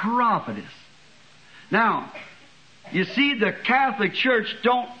prophetess. Now, you see, the Catholic Church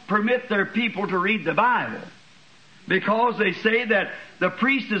don't permit their people to read the Bible, because they say that the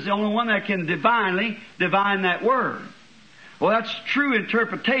priest is the only one that can divine that word. Well, that's true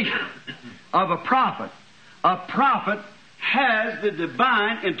interpretation of a prophet. A prophet has the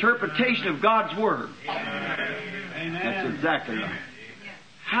divine interpretation of God's word. Amen. That's exactly right.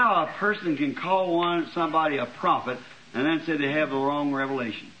 How a person can call somebody a prophet and then say they have the wrong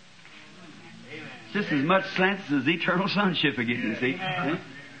revelation. It's just as much sense as eternal sonship again, you see.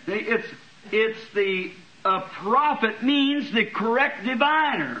 A prophet means the correct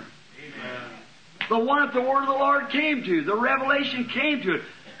diviner. Amen. The one that the word of the Lord came to. The revelation came to it.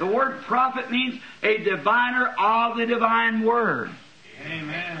 The word prophet means a diviner of the divine word.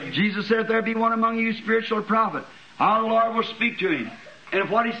 Amen. Jesus said, if there be one among you spiritual or prophet, our Lord will speak to him. And if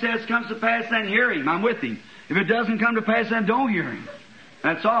what he says comes to pass, then hear him. I'm with him. If it doesn't come to pass, then don't hear him.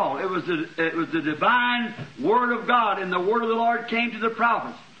 That's all. It was the divine word of God, and the word of the Lord came to the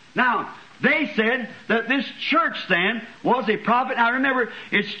prophets. Now, they said that this church then was a prophet. Now remember,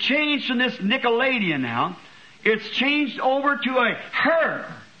 it's changed from this Nicolaitan now. It's changed over to a her.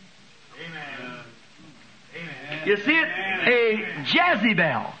 You see it? A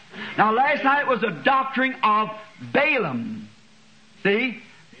Jezebel. Now, last night was a doctrine of Balaam. See?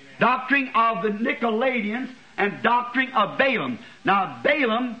 Doctrine of the Nicolaitans and doctrine of Balaam. Now,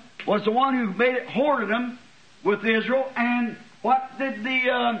 Balaam was the one who hoarded them with Israel, and what did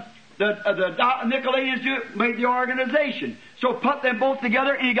the Nicolaitans do? Made the organization. So put them both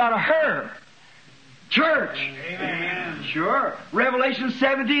together, and you got a her. Church. Amen. Sure. Revelation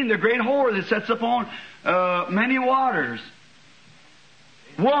 17, the great whore that sits upon many waters.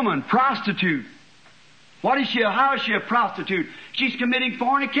 Woman, prostitute. What is she? How is she a prostitute? She's committing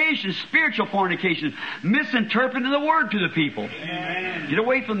fornication, spiritual fornication, misinterpreting the word to the people. Amen. Get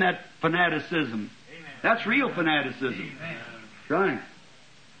away from that fanaticism. That's real fanaticism. Right.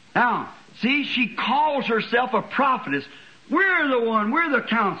 Now, see, she calls herself a prophetess. We're the one. We're the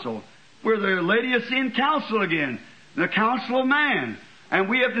council. We're the Laodicean council again. The council of man. And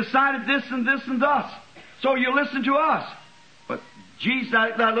we have decided this and this and thus. So you listen to us. But Jesus,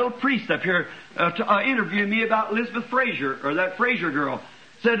 that little priest up here interviewed me about Elizabeth Fraser, or that Fraser girl.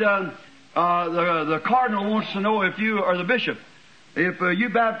 Said, the cardinal wants to know if you, or the bishop, if you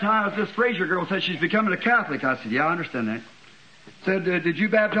baptize this Fraser girl, said she's becoming a Catholic. I said, yeah, I understand that. Said, did you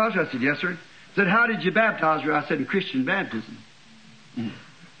baptize her? I said, yes, sir. Said, how did you baptize her? I said, in Christian baptism.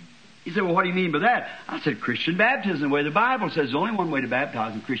 He said, well, what do you mean by that? I said, Christian baptism, the way the Bible says, there's only one way to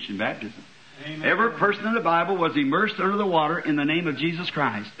baptize in Christian baptism. Amen. Every person in the Bible was immersed under the water in the name of Jesus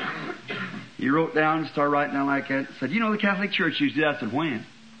Christ. He wrote down, started writing down like that, said, you know the Catholic Church used to do that. I said, when?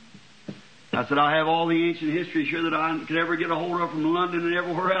 I said, I have all the ancient history here that I could ever get a hold of from London and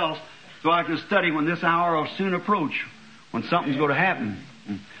everywhere else, so I can study when this hour will soon approach, when something's going to happen.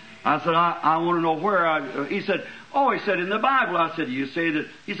 I said, I want to know where. He said, in the Bible. I said, you say that?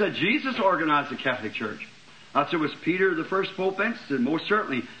 He said, Jesus organized the Catholic Church. I said, was Peter the first pope? He said, most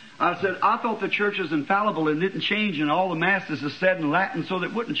certainly. I said, I thought the church was infallible and didn't change, and all the masses is said in Latin so that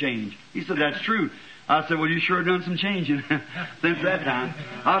it wouldn't change. He said, that's true. I said, well, you sure done some changing since that time.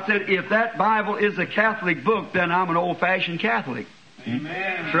 I said, if that Bible is a Catholic book, then I'm an old-fashioned Catholic. Amen.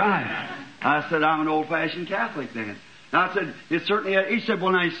 That's right. I said, I'm an old-fashioned Catholic then. Now I said, it's certainly, he said,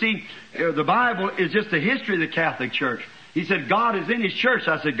 well, now you see, the Bible is just the history of the Catholic Church. He said, God is in His church.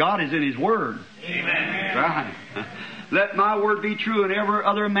 I said, God is in His Word. Amen. Right. Let my word be true and every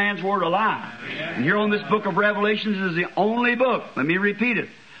other man's word a lie. And here on this book of Revelations is the only book, let me repeat it,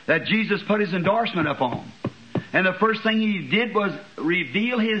 that Jesus put His endorsement upon. And the first thing He did was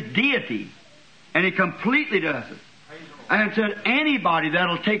reveal His deity. And He completely does it. And said anybody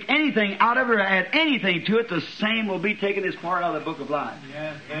that'll take anything out of it or add anything to it, the same will be taken as part of the book of life.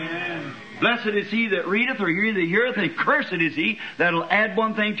 Yes, amen. Blessed is he that readeth or heareth, and cursed is he that'll add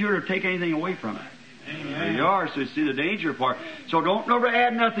one thing to it or take anything away from it. Amen. There you are, so you see the danger part. So don't ever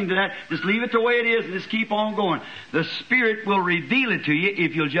add nothing to that. Just leave it the way it is and just keep on going. The Spirit will reveal it to you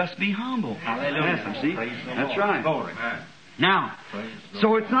if you'll just be humble. Hallelujah. See? That's right. Glory. Now,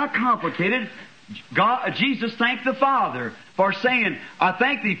 so it's not complicated. Jesus thanked the Father for saying, I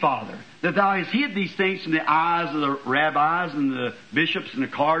thank Thee, Father, that Thou hast hid these things from the eyes of the rabbis and the bishops and the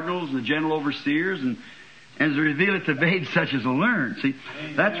cardinals and the general overseers and to reveal it to babes such as will learn. See,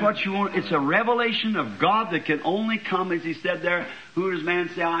 that's what you want. It's a revelation of God that can only come, as He said there, who does man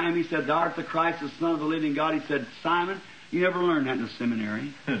say I am? He said, Thou art the Christ, the Son of the living God. He said, Simon, you never learned that in the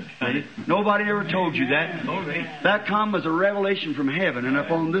seminary. Nobody ever told you that. That come as a revelation from heaven. And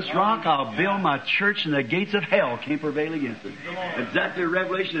upon this rock I'll build my church, and the gates of hell can't prevail against it. Exactly the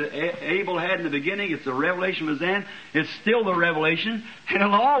revelation that Abel had in the beginning. It's the revelation of his end. It's still the revelation, and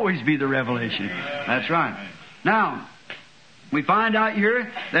it'll always be the revelation. That's right. Now, we find out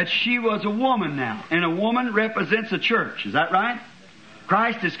here that she was a woman now. And a woman represents a church. Is that right?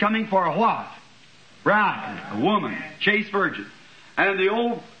 Christ is coming for a what? Bride, a woman, chaste virgin. And the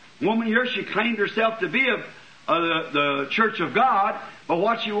old woman here, she claimed herself to be of the church of God, but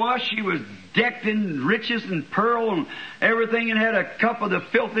what she was decked in riches and pearl and everything, and had a cup of the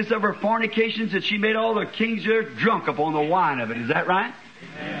filthiness of her fornications, that she made all the kings there drunk upon the wine of it. Is that right?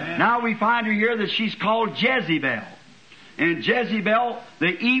 Amen. Now we find her here that she's called Jezebel. And Jezebel,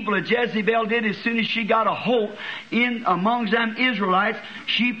 the evil of Jezebel did, as soon as she got a hold in amongst them Israelites,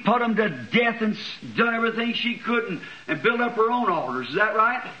 she put them to death and done everything she could and built up her own altars. Is that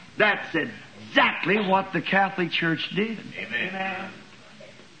right? That's exactly what the Catholic Church did. Amen.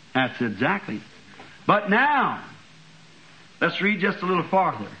 That's exactly. But now, let's read just a little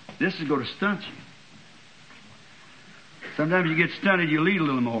farther. This is going to stunt you. Sometimes you get stunted, you lead a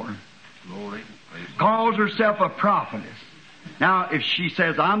little more. Glory. Calls herself a prophetess. Now, if she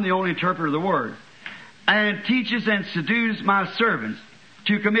says, I'm the only interpreter of the Word, and teaches and seduces my servants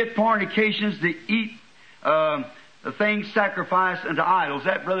to commit fornications, to eat the things sacrificed unto idols.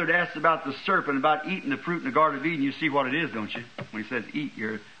 That brother had asked about the serpent, about eating the fruit in the Garden of Eden. You see what it is, don't you? When he says eat,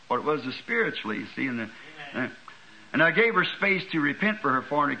 what it was spiritually, you see. And I gave her space to repent for her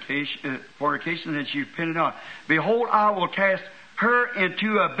fornication, and she repented not. Behold, I will cast her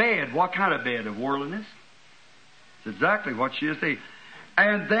into a bed. What kind of bed? Of worldliness? That's exactly what she is saying.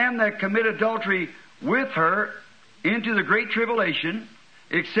 And them that commit adultery with her into the great tribulation,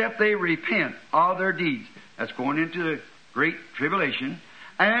 except they repent of their deeds. That's going into the great tribulation.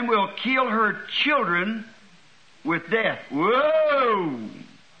 And will kill her children with death. Whoa!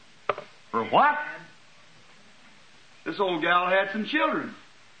 For what? This old gal had some children.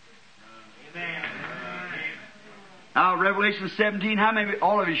 Amen. Now, Revelation 17, how many?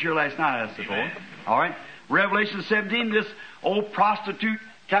 All of you here last night, I suppose. All right. Revelation 17, this old prostitute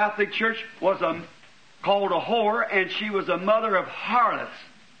Catholic church was called a whore, and she was a mother of harlots.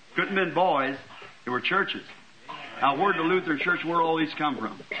 Couldn't have been boys. They were churches. Now, where did the Lutheran Church, where did all these come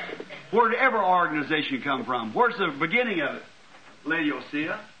from? Where did every organization come from? Where's the beginning of it?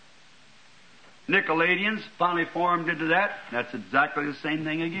 Laodicea. Nicolaitans finally formed into that. That's exactly the same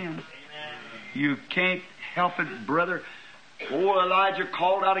thing again. Amen. You can't help it, brother. Oh, Elijah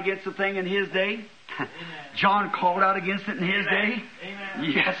called out against the thing in his day. John called out against it in his day.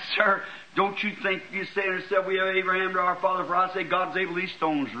 Amen. Yes, sir. Don't you think you say to yourself, we have Abraham to our father, for I say God's able these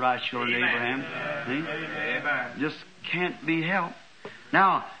stones to rise children to Abraham. Amen. Just can't be helped.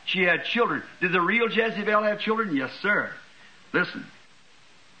 Now, she had children. Did the real Jezebel have children? Yes, sir. Listen.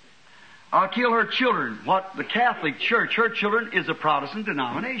 I'll kill her children. What the Catholic Church, her children is a Protestant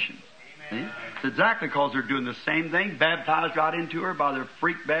denomination. See? It's exactly because they're doing the same thing, baptized right into her by their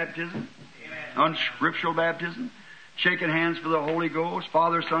freak baptism, unscriptural baptism, shaking hands for the Holy Ghost,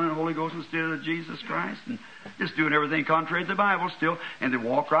 Father, Son, and Holy Ghost instead of Jesus Christ, and just doing everything contrary to the Bible still, and they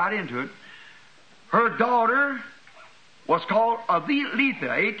walk right into it. Her daughter was called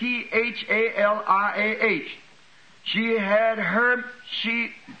Athaliah, Athaliah.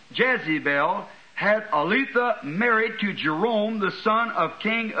 Jezebel had Aletha married to Jerome, the son of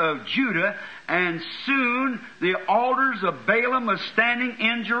King of Judah, and soon the altars of Balaam was standing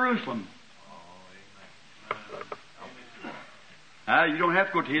in Jerusalem. You don't have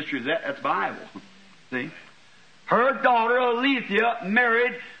to go to history of that. That's Bible. See? Her daughter Aletha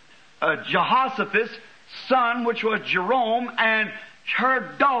married Jehoshaphat's son, which was Jerome, and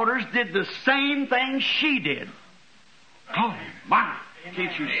her daughters did the same thing she did. Oh, my!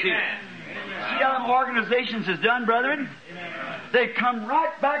 Can't you see it? See how them organizations has done, brethren? They come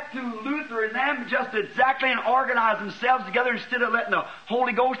right back to Luther and them just exactly and organize themselves together instead of letting the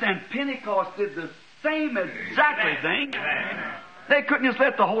Holy Ghost, and Pentecost did the same exactly thing. They couldn't just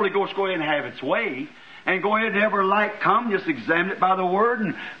let the Holy Ghost go ahead and have its way and go ahead and have her light come, just examine it by the Word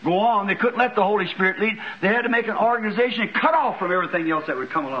and go on. They couldn't let the Holy Spirit lead. They had to make an organization and cut off from everything else that would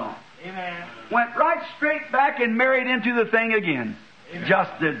come along. Amen. Went right straight back and married into the thing again. Amen.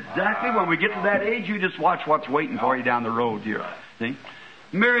 Just exactly when we get to that age, you just watch what's waiting for you down the road here. See?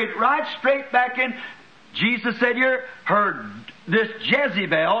 Married right straight back in. Jesus said here, this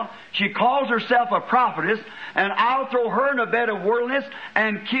Jezebel, she calls herself a prophetess, and I'll throw her in a bed of worldliness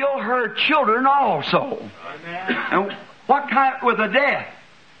and kill her children also. Amen. And what kind, with a death?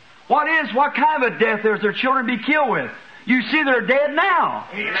 What kind of a death is their children be killed with? You see they're dead now.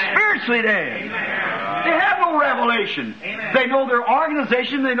 Amen. Spiritually dead. Amen. They have no revelation. Amen. They know their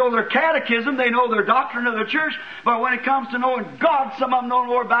organization, they know their catechism, they know their doctrine of the church, but when it comes to knowing God, some of them know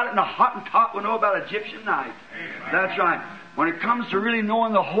more about it than a Hottentot will know about Egyptian night. Amen. That's right. When it comes to really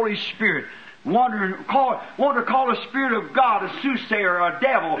knowing the Holy Spirit, want to call the Spirit of God a soothsayer, a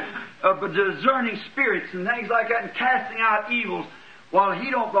devil, a discerning spirits and things like that, and casting out evils, while he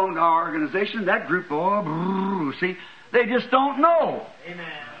don't belong to our organization, that group, see, they just don't know.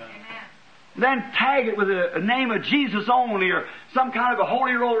 Amen. Then tag it with a name of Jesus only, or some kind of a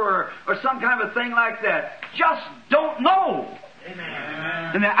holy roller, or some kind of a thing like that. Just don't know.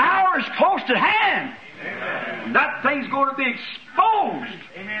 Amen. And the hour is close at hand. Amen. That thing's going to be exposed.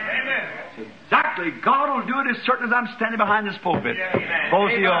 Amen. Exactly. God will do it as certain as I'm standing behind this pulpit. Amen.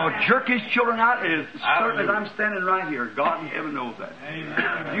 Both he'll jerk his children out as certain as I'm standing right here. God in heaven knows that.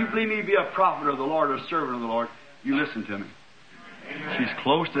 Amen. If you believe me to be a prophet of the Lord, or a servant of the Lord, you listen to me. Amen. She's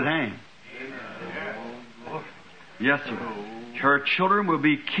close at hand. Yes, sir. Her children will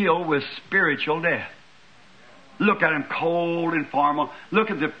be killed with spiritual death. Look at them, cold and formal. Look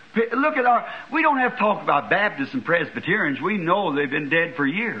at our. We don't have to talk about Baptists and Presbyterians. We know they've been dead for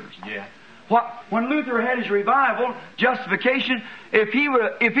years. Yeah. When Luther had his revival, justification, if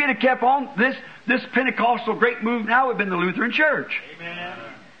he'd have kept on, this Pentecostal great move now would have been the Lutheran Church. Amen.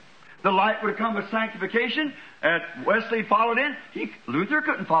 The light would have come with sanctification, and Wesley followed in. Luther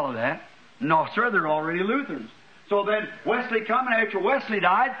couldn't follow that. No, sir, they're already Lutherans. So then Wesley coming, after Wesley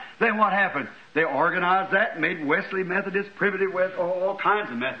died, then what happened? They organized that and made Wesley Methodist, Primitive West, all kinds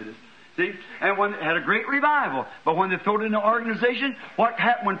of Methodists. See? And when had a great revival. But when they threw it in the organization, what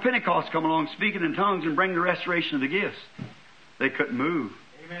happened when Pentecost come along, speaking in tongues and bring the restoration of the gifts? They couldn't move.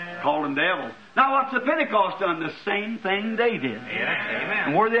 Amen. Called them devils. Now what's the Pentecost done? The same thing they did. Amen.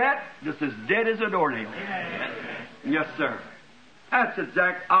 And where they at? Just as dead as a doornail. Amen. Yes, sir. That's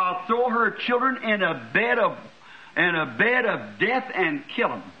exact. I'll throw her children in a bed of death and kill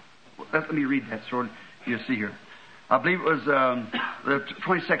them. Let me read that, so you'll see here. I believe it was the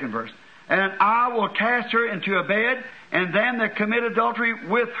 22nd verse. And I will cast her into a bed, and them that commit adultery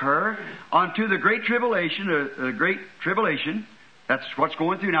with her unto the great tribulation. That's what's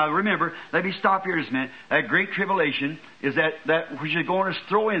going through now. Remember, let me stop here just a minute. That great tribulation is that which is going to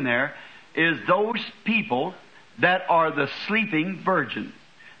throw in there is those people that are the sleeping virgins.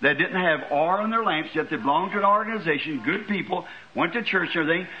 That didn't have oil in their lamps, yet they belonged to an organization, good people, went to church and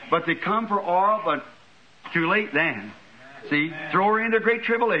everything, but they come for oil, but too late then. See, throw her into great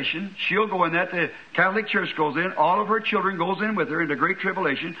tribulation. She'll go in that. The Catholic Church goes in. All of her children goes in with her into great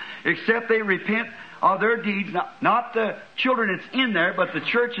tribulation, except they repent of their deeds. Not the children that's in there, but the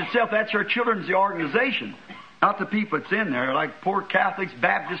church itself. That's her children's the organization. Not the people that's in there, like poor Catholics,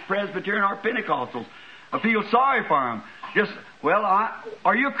 Baptists, Presbyterian, or Pentecostals. I feel sorry for them. Just,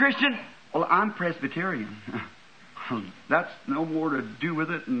 are you a Christian? Well, I'm Presbyterian. That's no more to do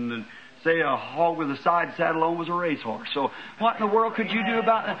with it than say a hog with a side saddle on was a racehorse. So what in the world could you do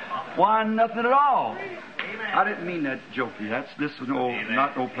about that? Why, nothing at all. I didn't mean that jokey. This is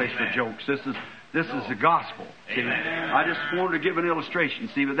not no place for jokes. This is the gospel. See, I just wanted to give an illustration.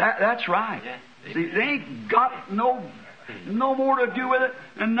 See, but that's right. See, they ain't got no more to do with it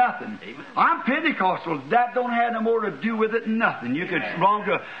than nothing. I'm Pentecostal. That don't have no more to do with it than nothing. You could belong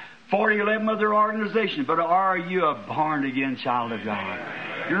to 11 other organizations, but are you a born-again child of God?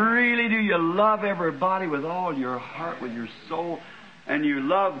 Really, do you love everybody with all your heart, with your soul, and you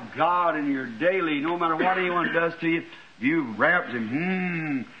love God in your daily, no matter what anyone does to you, you wrap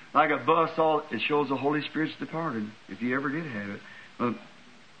him, like a bus, it shows the Holy Spirit's departed, if you ever did have it.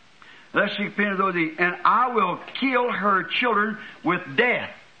 Lest she repent of those, and I will kill her children with death.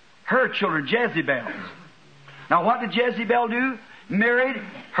 Her children, Jezebel's. Now what did Jezebel do? Married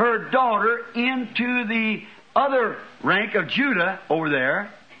her daughter into the other rank of Judah over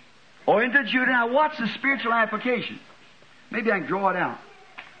there, or into Judah. Now what's the spiritual application? Maybe I can draw it out.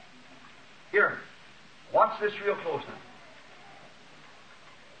 Here, watch this real close now.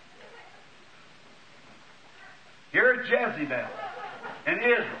 Here's Jezebel in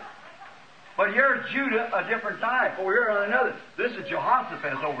Israel. But here's Judah, a different type. Over here on another. This is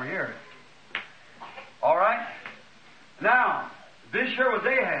Jehoshaphat over here. All right? Now, this here was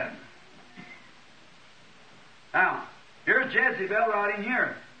Ahab. Now, here's Jezebel right in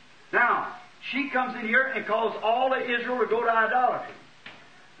here. Now, she comes in here and calls all of Israel to go to idolatry.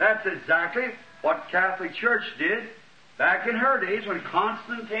 That's exactly what Catholic Church did back in her days when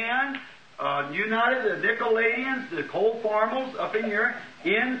Constantine united the Nicolaitans, the Cold-Formals up in here,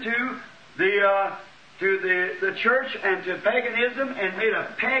 into the church and to paganism, and made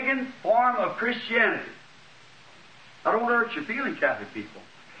a pagan form of Christianity. I don't hurt your feeling, Catholic people,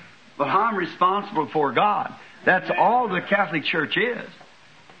 but I'm responsible for God. That's all the Catholic Church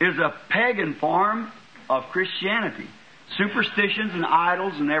is a pagan form of Christianity. Superstitions and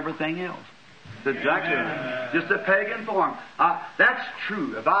idols and everything else. That's exactly right. Just a pagan form. That's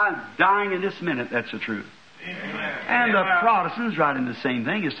true. If I'm dying in this minute, that's the truth. Amen. And the Protestants right in the same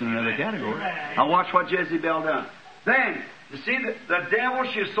thing, just in another category. Now watch what Jezebel done. Then, you see, the devil,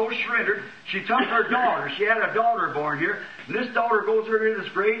 she is so shredded, she took her daughter. She had a daughter born here. And this daughter goes over to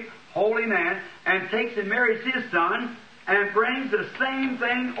this great holy man and takes and marries his son and brings the same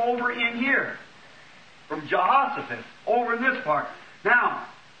thing over in here. From Jehoshaphat, over in this part. Now,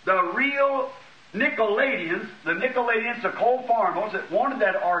 the real Nicolaitans, the Cold-Formals that wanted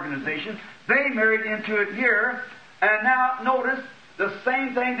that organization, they married into it here. And now, notice, the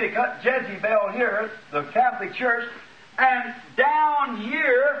same thing, they cut Jezebel here, the Catholic Church, and down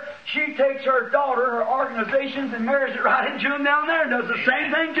here, she takes her daughter, her organizations, and marries it right into them down there and does the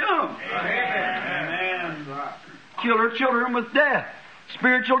same thing to them. Amen. Kill her children with death,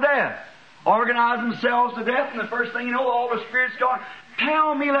 spiritual death. Organize themselves to death, and the first thing you know, all the spirits gone.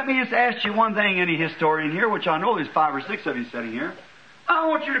 Tell me, let me just ask you one thing, any historian here, which I know there's 5 or 6 of you sitting here. I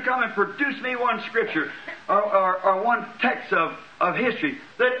want you to come and produce me one scripture or one text of history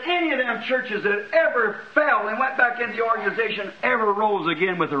that any of them churches that ever fell and went back into the organization ever rose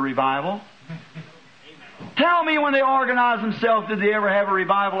again with a revival. Tell me when they organized themselves, did they ever have a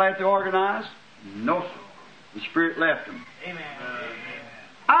revival after they organized? No, sir. The Spirit left them. Amen.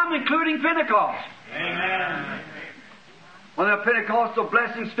 I'm including Pentecost. Amen. When the Pentecostal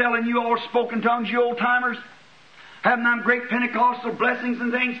blessings fell and you all spoke in tongues, you old-timers, having them great Pentecostal blessings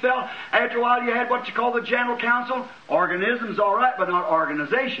and things fell, after a while you had what you call the General Council. Organism's all right, but not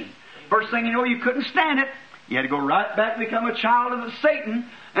organization. First thing you know, you couldn't stand it. You had to go right back and become a child of Satan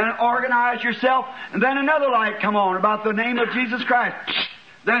and organize yourself. And then another light come on about the name of Jesus Christ.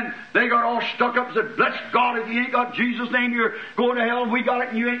 Then they got all stuck up and said, bless God, if you ain't got Jesus' name, you're going to hell, and we got it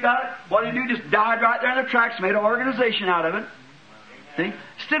and you ain't got it. What did he do? Just died right there in the tracks, made an organization out of it. See?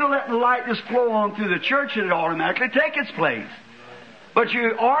 Instead of letting the light just flow on through the church, it'd automatically take its place. But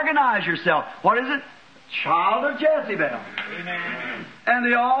you organize yourself. What is it? Child of Jezebel. Amen. And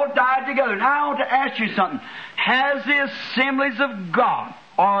they all died together. Now I want to ask you something. Has the assemblies of God,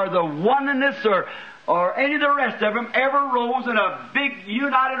 or the oneness, or any of the rest of them ever rose in a big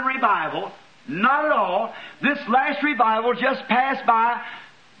united revival? Not at all. This last revival just passed by,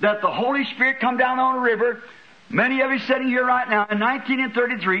 that the Holy Spirit come down on a river. Many of you sitting here right now in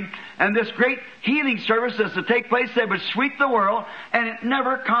 1933, and this great healing service is to take place that would sweep the world, and it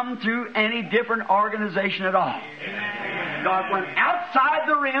never come through any different organization at all. Amen. God went outside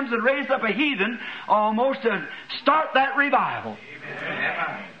the rims and raised up a heathen almost to start that revival.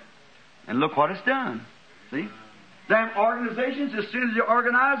 Amen. And look what it's done. See? Them organizations, as soon as you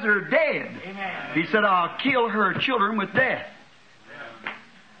organize, they're dead. Amen. He said, I'll kill her children with death.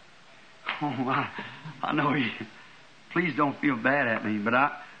 Oh, I know you. Please don't feel bad at me, but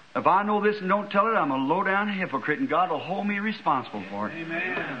if I know this and don't tell it, I'm a low-down hypocrite, and God will hold me responsible for it.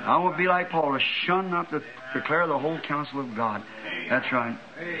 Amen. I won't be like Paul, to shun not to declare the whole counsel of God. That's right.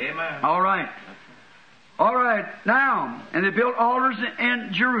 Amen. All right. All right. Now, and they built altars in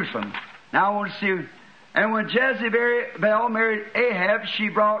Jerusalem. Now I want to see. And when Jezebel married Ahab, she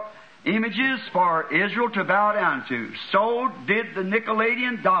brought images for Israel to bow down to. So did the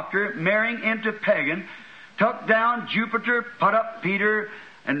Nicolaitan doctor, marrying into pagan, took down Jupiter, put up Peter,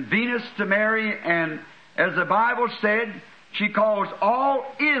 and Venus to Mary, and as the Bible said, she caused all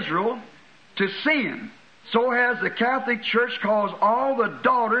Israel to sin. So has the Catholic Church caused all the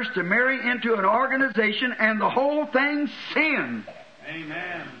daughters to marry into an organization, and the whole thing sin.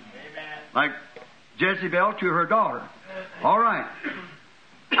 Amen. Like Jezebel to her daughter. All right.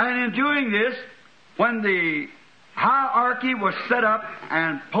 And in doing this, when the hierarchy was set up,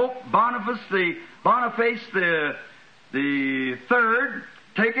 and Pope Boniface the third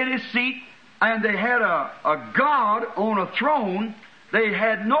taking his seat, and they had a God on a throne, they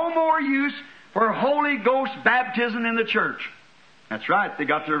had no more use for Holy Ghost baptism in the church. That's right. They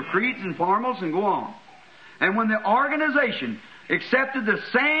got their creeds and formals and go on. And when the organization accepted the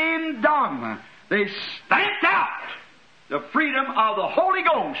same dogma, they stamped out the freedom of the Holy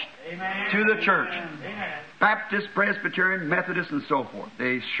Ghost to the church. Amen. Baptist, Presbyterian, Methodist, and so forth.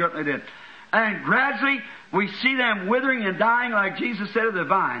 They certainly did. And gradually, we see them withering and dying like Jesus said of the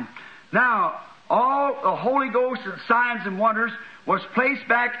vine. Now, all the Holy Ghost and signs and wonders was placed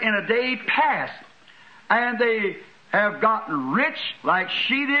back in a day past. And they have gotten rich like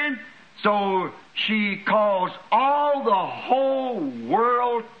she did. So she caused all the whole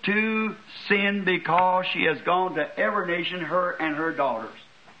world to sin because she has gone to every nation, her and her daughters.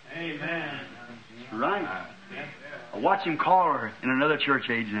 Amen. That's right. Watch him call her in another church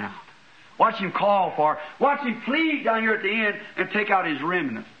age now. Watch him call for her. Watch him plead down here at the end and take out his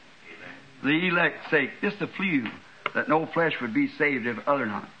remnant. The elect's sake. Just a few, that no flesh would be saved if other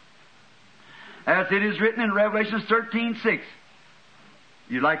not. As it is written in Revelation 13:6.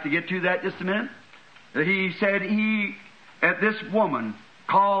 You'd like to get to that just a minute? He said this woman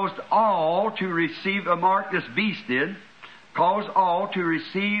caused all to receive a mark, this beast did, caused all to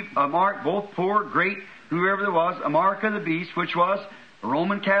receive a mark, both poor, great, whoever there was, a mark of the beast, which was the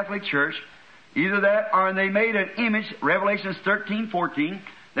Roman Catholic Church. Either that, or they made an image, Revelation 13:14,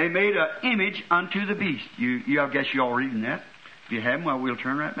 they made an image unto the beast. I guess you all reading that. If you haven't, well, we'll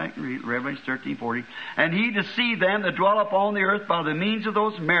turn right back and read Revelation 13:40. And he deceived them that dwell upon the earth by the means of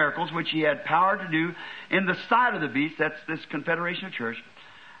those miracles which he had power to do in the sight of the beast, that's this Confederation of Church,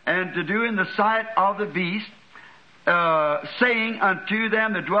 and to do in the sight of the beast, saying unto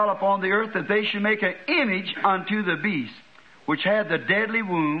them that dwell upon the earth that they should make an image unto the beast, which had the deadly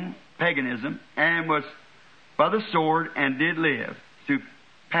wound, paganism, and was by the sword, and did live through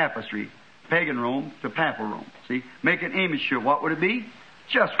papistry. Pagan Rome to papal Rome. See? Make an image to it. What would it be?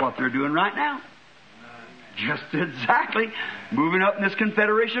 Just what they're doing right now. Just exactly. Moving up in this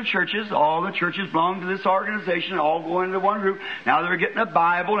confederation of churches. All the churches belong to this organization, all going into one group. Now they're getting a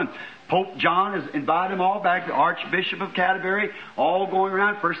Bible, and Pope John has invited them all back. The Archbishop of Canterbury, all going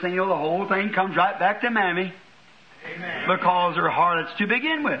around. First thing you know, the whole thing comes right back to Mammy. Amen. Because they're harlots to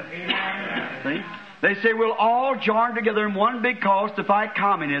begin with. Amen. See? They say we'll all join together in one big cause to fight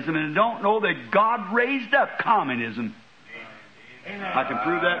communism, and don't know that God raised up communism. Amen. I can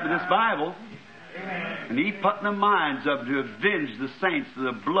prove that with this Bible. Amen. And He put in the minds of to avenge the saints of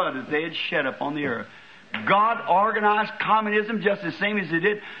the blood that they had shed upon the earth. God organized communism just the same as He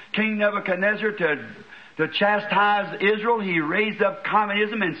did King Nebuchadnezzar to chastise Israel. He raised up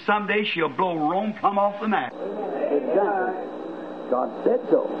communism, and someday she'll blow Rome plumb off the map. Exactly. God said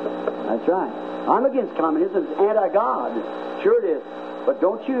so. That's right. I'm against communism. It's anti-God. Sure it is. But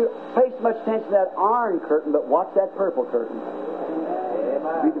don't you pay so much attention to that iron curtain, but watch that purple curtain.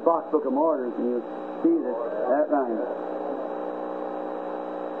 Amen. Read the Fox Book of Martyrs, and you'll see that right.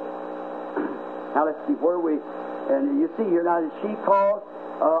 Now let's see where we, and you see here now that she calls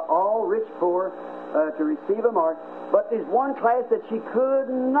all rich poor to receive a mark, but there's one class that she could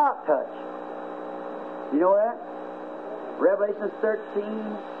not touch. You know that? Revelation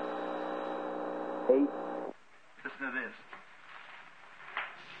 13, 8. Listen to this.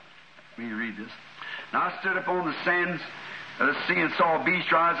 Let me read this. Now I stood upon the sands of the sea and saw a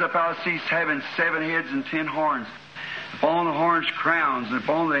beast rise up out of the sea, having 7 heads and 10 horns. Upon the horns crowns, and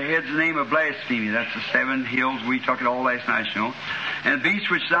upon the heads the name of blasphemy. That's the 7 hills. We took it all last night, you know. And the beast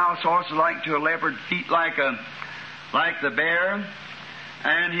which thou sawest was like to a leopard, feet like the bear,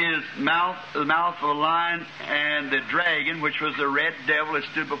 and his mouth, the mouth of a lion, and the dragon, which was the red devil that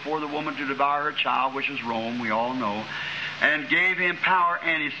stood before the woman to devour her child, which is Rome, we all know, and gave him power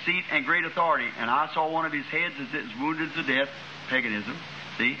and his seat and great authority. And I saw one of his heads as it was wounded to death, paganism,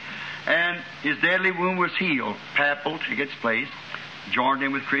 see? And his deadly wound was healed. Papal took its place, joined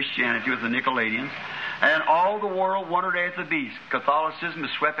in with Christianity, with the Nicolaitans. And all the world wondered at the beast. Catholicism is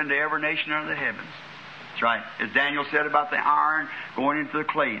swept into every nation under the heavens. That's right. As Daniel said about the iron going into the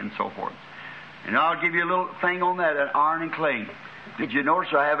clay and so forth. And I'll give you a little thing on that iron and clay. Did you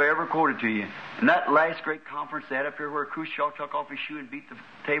notice I have ever quoted to you? In that last great conference they had up here where Khrushchev took off his shoe and beat the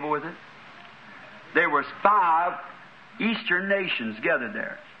table with it, there was 5 Eastern nations gathered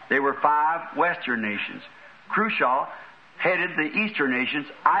there. There were 5 Western nations. Khrushchev headed the Eastern nations.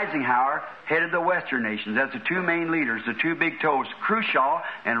 Eisenhower headed the Western nations. That's the 2 main leaders, the 2 big toes. Khrushchev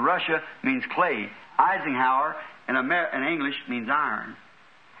in Russia means clay. Eisenhower in English means iron.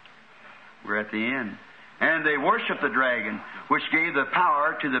 We're at the end. And they worshiped the dragon, which gave the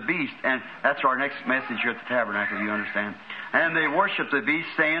power to the beast. And that's our next message here at the tabernacle, you understand. And they worshiped the beast,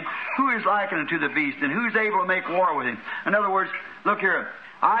 saying, who is likened unto the beast, and who's able to make war with him? In other words, look here.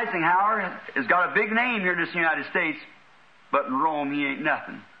 Eisenhower has got a big name here in this United States, but in Rome he ain't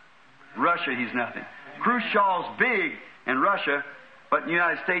nothing. Russia, he's nothing. Khrushchev's big in Russia, but in the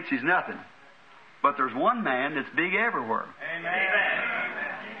United States he's nothing. But there's one man that's big everywhere. Amen.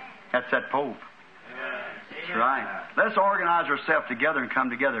 That's that Pope. That's right. Let's organize ourselves together and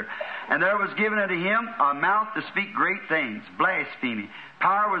come together. And there was given unto him a mouth to speak great things, blasphemy.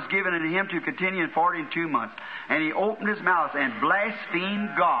 Power was given unto him to continue in 42 months. And he opened his mouth and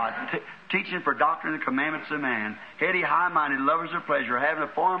blasphemed God, teaching for doctrine and commandments of man, heady, high-minded, lovers of pleasure, having a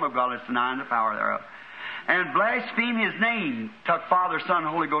form of godliness, denying the power thereof. And blasphemed his name, took Father, Son, and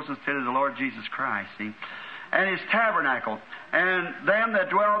Holy Ghost instead of the Lord Jesus Christ, see? And his tabernacle, and them that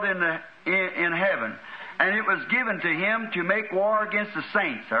dwelled in heaven. And it was given to him to make war against the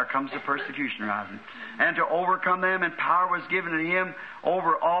saints. There comes the persecution rising. And to overcome them, and power was given to him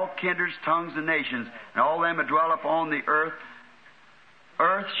over all kindreds, tongues, and nations. And all them that dwell upon the earth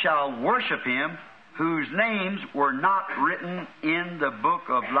shall worship him, whose names were not written in the book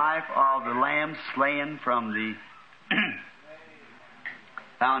of life of the Lamb slain from the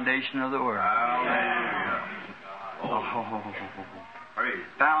foundation of the world.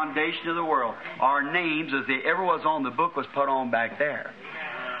 Foundation of the world. Our names, as they ever was on the book, was put on back there.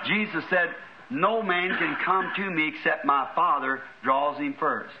 Jesus said, no man can come to me except my Father draws him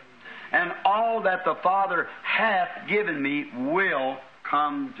first. And all that the Father hath given me will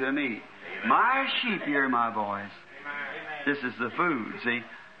come to me. My sheep hear my voice. This is the food, see?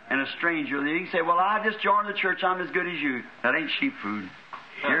 And a stranger, you can say, well, I just joined the church, I'm as good as you. That ain't sheep food.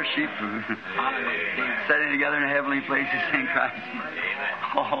 You're sheep food. Sitting together in heavenly places in Christ.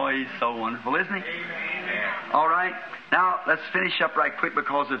 Oh, he's so wonderful, isn't he? All right. Now, let's finish up right quick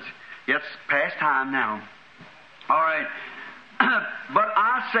because it's past time now. All right. But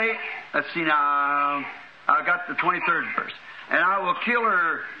I say, let's see now, I got the 23rd verse. And I will kill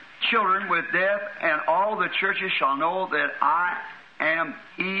her children with death, and all the churches shall know that I am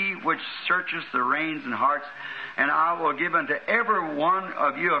He which searcheth the reins and hearts, and I will give unto every one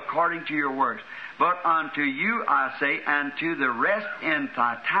of you according to your works. But unto you I say, and to the rest in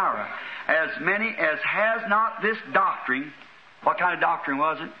Thyatira, as many as has not this doctrine. What kind of doctrine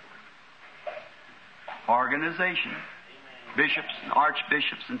was it? Organization. Bishops and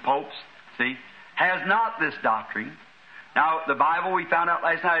archbishops and popes, see, has not this doctrine. Now, the Bible, we found out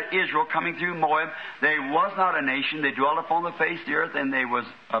last night, Israel coming through Moab, they was not a nation. They dwelt upon the face of the earth, and they was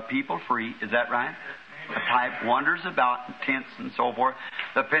a people free. Is that right? A type wanders about in tents and so forth.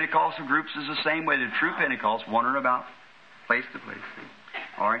 The Pentecostal groups is the same way. The true Pentecost wandering about place to place. See?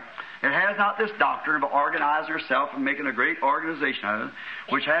 All right. It has not this doctrine of organizing herself and making a great organization out of it,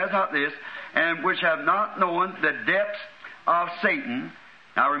 which has not this, and which have not known the depths of Satan.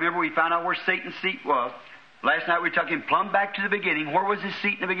 Now remember, we found out where Satan's seat was. Last night we took him plumb back to the beginning. Where was his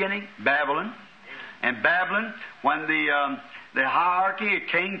seat in the beginning? Babylon. And Babylon, when the hierarchy of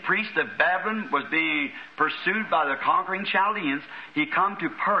king priest of Babylon was being pursued by the conquering Chaldeans, he come to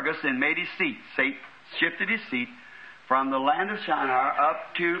Pergus and made his seat. Satan shifted his seat from the land of Shinar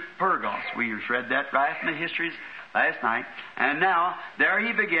up to Pergos. We read that right in the histories last night. And now, there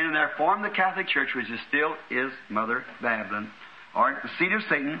he began, and there formed the Catholic Church, which is still is Mother Babylon. All right, the seat of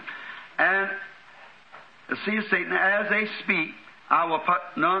Satan. And the seat of Satan, as they speak, I will put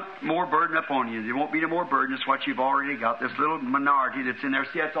none more burden upon you. There won't be no more burden. It's what you've already got. This little minority that's in there.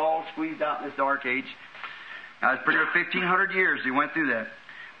 See, that's all squeezed out in this dark age. Now, it's pretty near 1,500 years he went through that.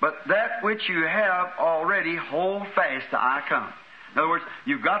 But that which you have already, hold fast till I come. In other words,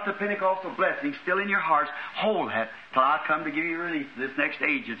 you've got the Pentecostal blessing still in your hearts. Hold that till I come to give you relief for this next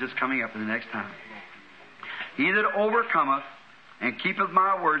age that's just coming up in the next time. He that overcometh and keepeth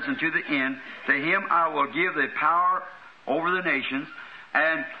my words unto the end, to him I will give the power over the nations,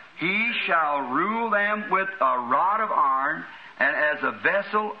 and he shall rule them with a rod of iron, and as a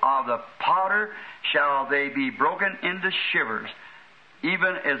vessel of the potter shall they be broken into shivers,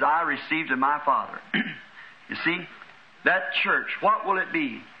 even as I received of my Father. You see, that church, what will it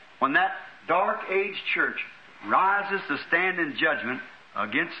be when that dark age church rises to stand in judgment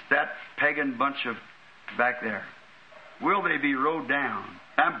against that pagan bunch of back there? Will they be rode down?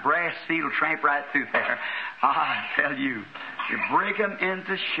 That brass seat will tramp right through there. I tell you, you break them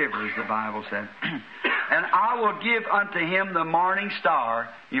into shivers, the Bible said. And I will give unto him the morning star.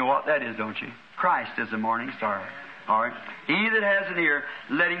 You know what that is, don't you? Christ is the morning star. All right. He that has an ear,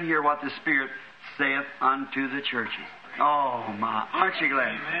 let him hear what the Spirit saith unto the churches. Oh, my. Aren't you glad?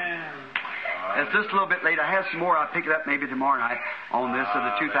 Amen. It's just a little bit late. I have some more. I'll pick it up maybe tomorrow night on this of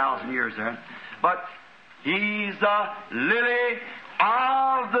the 2,000 years there. But he's the lily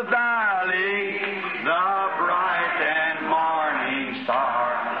of the valley, the bright and morning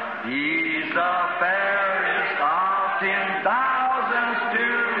star. He's the fairest of 10,000s to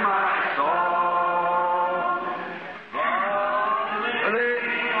my soul. The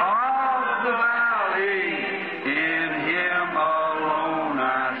lily of the valley, in him alone I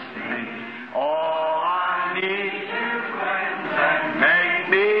sing. All I need to cleanse and make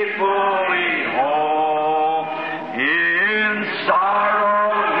me fully whole. In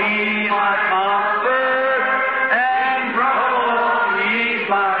sorrow he's my comfort, and trouble he's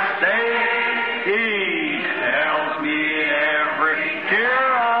my stay. He tells me every tear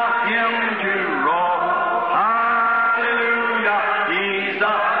of him to roll. Hallelujah, he's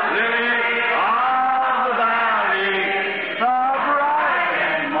the lily of the valley, the bright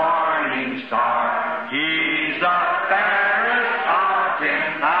and morning star. He's the fairest of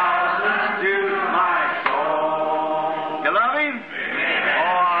 10,000s to my soul. You love him?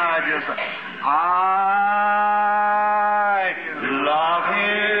 I love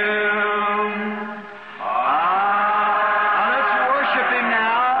him. Let's worship him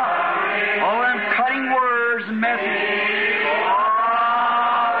now. All them cutting words and messages.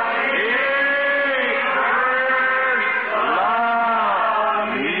 Love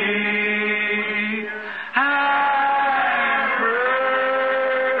me. And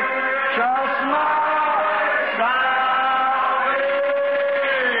purchase my salvation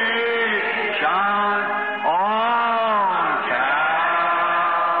on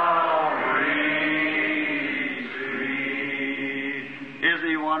Calvary's tree. Isn't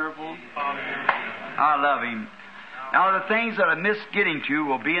he wonderful? I love him. Now, the things that I miss getting to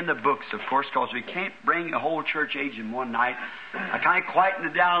will be in the books, of course, because we can't bring a whole church age in one night. I kind of quietened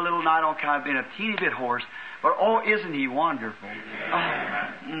it down a little night on kind of being a teeny bit hoarse. But, oh, isn't he wonderful?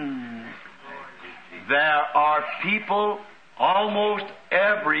 There are people almost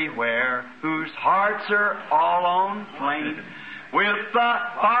everywhere whose hearts are all on flame. with the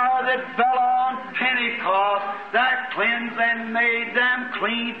fire that fell on Pentecost, that cleansed and made them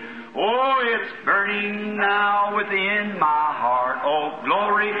clean. Oh, it's burning now within my heart. Oh,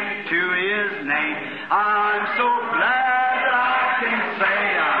 glory to His name. I'm so glad that I can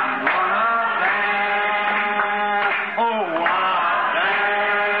say I'm one of them. Oh, one of them.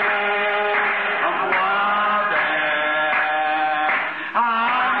 I'm one of them.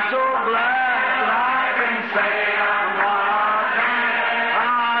 I'm so glad that I can say I'm one of them.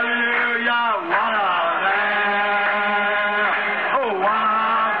 Hallelujah, one of them. Oh, one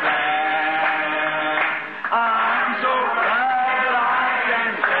of them. I'm so glad that I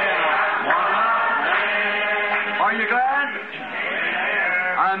can say I'm one of them. Are you glad?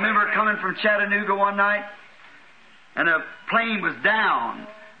 I remember coming from Chattanooga one night, and a plane was down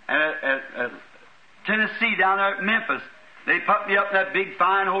at Tennessee, down there at Memphis. They put me up in that big,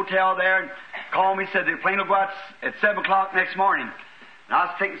 fine hotel there and called me, said the plane will go out at 7 o'clock next morning. And I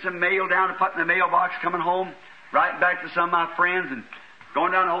was taking some mail down and putting in the mailbox, coming home, writing back to some of my friends, and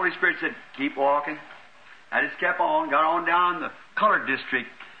going down, the Holy Spirit said, keep walking. I just kept on, got on down the colored district.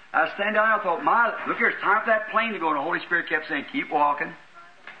 I was standing down there, I thought, look here, it's time for that plane to go. And the Holy Spirit kept saying, keep walking.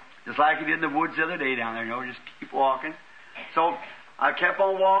 Just like He did in the woods the other day down there, just keep walking. So I kept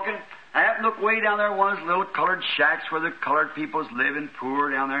on walking. I happened to look way down there, one of those little colored shacks where the colored people's living, poor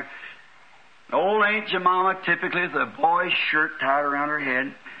down there. The old Aunt Jemima, typically with a boy's shirt tied around her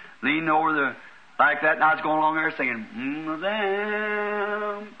head, leaning over like that, and I was going along there singing, one of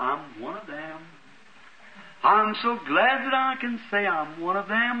them, I'm one of them. I'm so glad that I can say I'm one of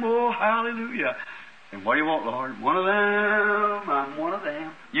them. Oh, hallelujah. And what do you want, Lord? One of them. I'm one of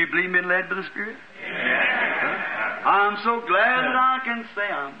them. You believe me, led by the Spirit? Yeah. I'm so glad that I can say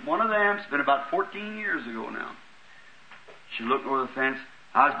I'm one of them. It's been about 14 years ago now. She looked over the fence.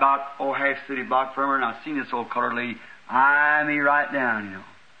 I was about, half city block from her, and I seen this old colored lady eye me right down,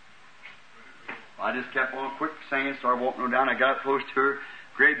 I just kept on quick singing, started walking on down. I got up close to her,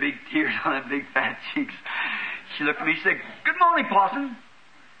 great big tears on her big fat cheeks. She looked at me, she said, good morning, Parson.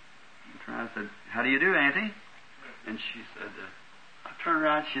 I said, how do you do, Auntie? And she said, I turned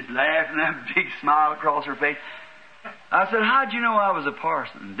around, she's laughing, that big smile across her face. I said, how'd you know I was a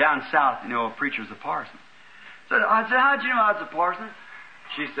parson? Down south, a preacher's a parson. I said, how'd you know I was a parson?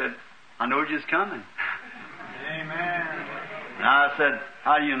 She said, I know you're just coming. Amen. And I said,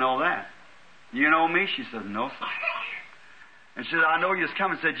 how do you know that? You know me? She said, no, sir. And she said, I know you're just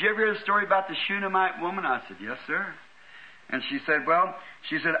coming. Said, did you ever hear the story about the Shunammite woman? I said, yes, sir. And she said,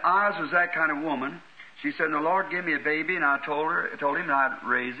 I was that kind of woman. She said, and the Lord gave me a baby, and I told him that I'd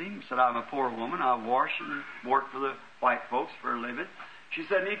raise him. Said, I'm a poor woman. I wash and work for the white folks for a living. She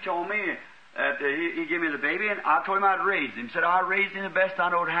said, and he told me that he gave me the baby, and I told him I'd raise him. Said, I raised him the best I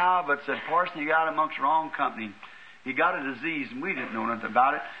knowed how, but said, Parson, he got amongst the wrong company. He got a disease, and we didn't know nothing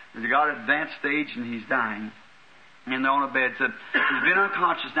about it. He got an advanced stage, and he's dying. And they're on a bed. Said, he's been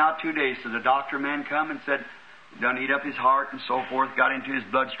unconscious now 2 days. So the doctor man come and said, done eat up his heart and so forth, got into his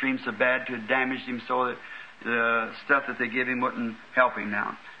bloodstream so bad to have damaged him so that the stuff that they give him wouldn't help him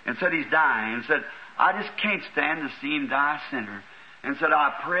now. And said he's dying. And said, I just can't stand to see him die a sinner. And said,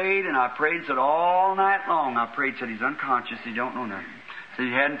 I prayed and I prayed. Said, all night long I prayed. Said, he's unconscious. He don't know nothing. Said,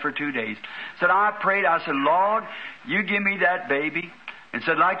 he hadn't for 2 days. Said, I prayed. I said, Lord, you give me that baby. And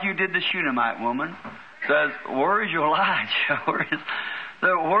said, like you did the Shunammite woman. Says, where is your Elijah?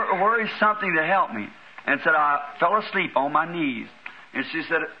 Where is something to help me? And said, I fell asleep on my knees. And she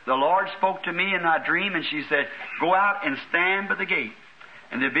said, the Lord spoke to me in my dream, and she said, go out and stand by the gate.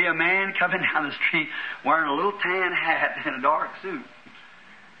 And there'd be a man coming down the street wearing a little tan hat and a dark suit.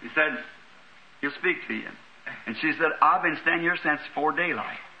 He said, he'll speak to you. And she said, I've been standing here since before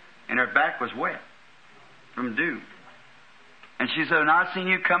daylight. And her back was wet from dew. And she said, when I seen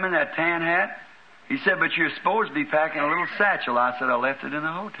you come in that tan hat, he said, but you're supposed to be packing a little satchel. I said, I left it in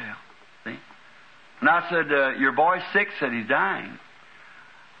the hotel. See? And I said, your boy's sick. Said, he's dying.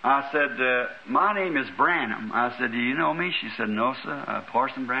 I said, my name is Branham. I said, do you know me? She said, no, sir.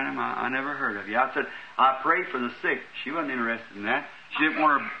 Parson Branham, I never heard of you. I said, I pray for the sick. She wasn't interested in that. She didn't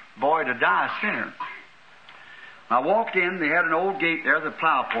want her boy to die a sinner. I walked in. They had an old gate there, the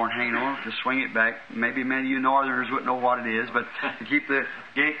plow horn hanging on it to swing it back. Maybe many of you northerners wouldn't know what it is, but to keep the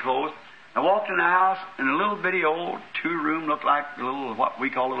gate closed. I walked in the house, and a little bitty old 2-room, looked like a little, what we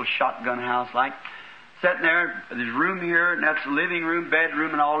call a little shotgun house like. Sitting there, there's room here, and that's the living room,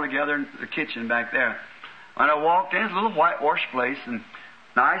 bedroom, and all together, and the kitchen back there. When I walked in, it's a little whitewash place, and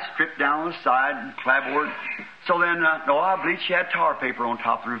nice, stripped down on the side, and clapboard. So then, I believe she had tar paper on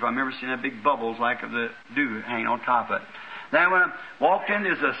top of the roof. I remember seeing that big bubbles like of the dew hanging on top of it. Then when I walked in,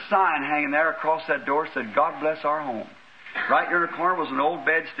 there's a sign hanging there across that door that said, God bless our home. Right here in the corner was an old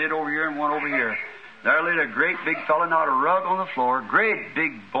bedstead over here and one over here. There laid a great big fella, not a rug on the floor. Great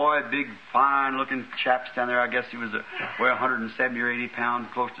big boy, big fine-looking chap down there. I guess he was 170 or 80 pounds,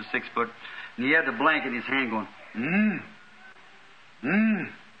 close to 6 foot. And he had the blanket in his hand going,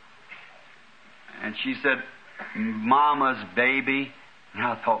 And she said, Mama's baby. And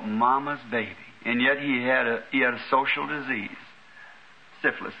I thought, Mama's baby. And yet he had a social disease,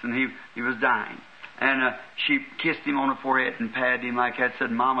 syphilis, and he was dying. And she kissed him on the forehead and patted him like that, said,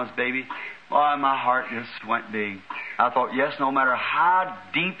 Mama's baby. Oh, my heart just went big. I thought, yes, no matter how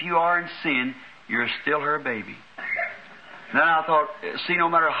deep you are in sin, you're still her baby. Then I thought, see, no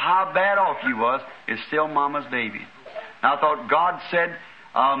matter how bad off you was, it's still Mama's baby. And I thought, God said,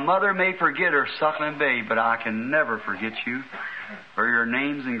 a mother may forget her suckling babe, but I can never forget you, for your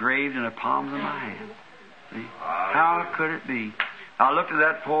name's engraved in the palms of my hand. See? How could it be? I looked at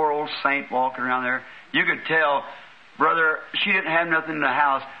that poor old saint walking around there. You could tell, brother, she didn't have nothing in the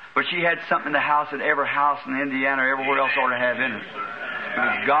house, but she had something in the house that every house in Indiana or everywhere else ought to have in it. It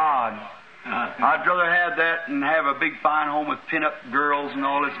was God. I'd rather have that and have a big fine home with pin-up girls and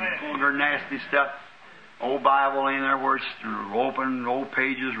all this vulgar, nasty stuff. Old Bible in there where it's open, old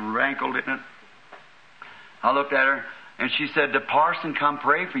pages wrinkled in it. I looked at her, and she said, the parson come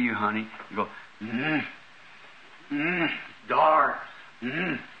pray for you, honey. You go, dark.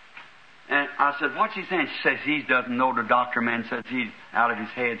 And I said, what's he saying? She says he doesn't know. The doctor man says he's out of his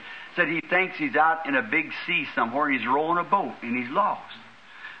head. Said he thinks he's out in a big sea somewhere. He's rowing a boat and he's lost.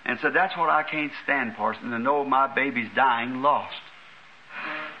 And said, that's what I can't stand, parson, to know my baby's dying lost.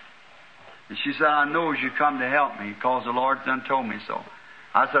 And she said, I know you come to help me because the Lord's done told me so.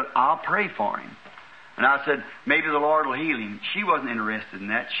 I said, I'll pray for him. And I said, maybe the Lord will heal him. She wasn't interested in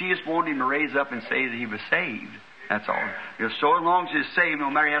that. She just wanted him to raise up and say that he was saved. That's all. Because so long as he's saved, no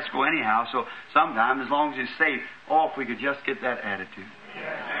matter he has to go anyhow. So sometimes, as long as he's saved, if we could just get that attitude.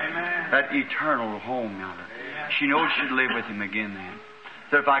 Amen. That eternal home now. She knows she'd live with him again then.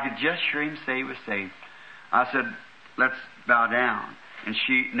 So if I could just hear him say he was saved. I said, let's bow down. And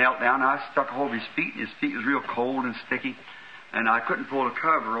she knelt down, and I stuck a hold of his feet, and his feet was real cold and sticky. And I couldn't pull the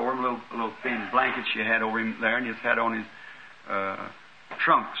cover over a little thin blanket she had over him there, and he just had on his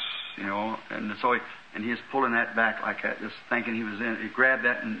trunks, you know. And so he was pulling that back like that, just thinking he was in. He grabbed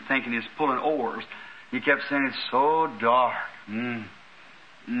that and thinking he was pulling oars. He kept saying, it's so dark.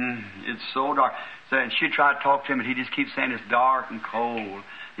 It's so dark. So, and she tried to talk to him, and he just keeps saying it's dark and cold.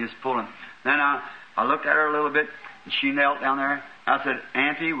 He was pulling. Then I looked at her a little bit, and she knelt down there. I said,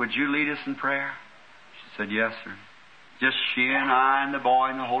 Auntie, would you lead us in prayer? She said, yes, sir. Just she and I and the boy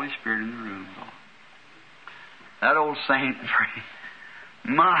and the Holy Spirit in the room. That old saint,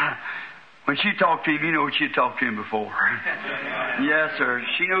 when she talked to him, you know she had talked to him before. Yes, sir.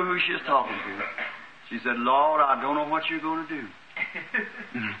 She knew who she was talking to. She said, Lord, I don't know what you're going to do.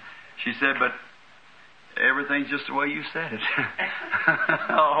 She said, but everything's just the way you said it.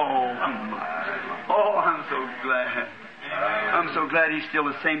 I'm so glad. I'm so glad he's still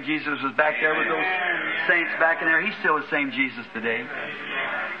the same Jesus was back there with those saints back in there. He's still the same Jesus today.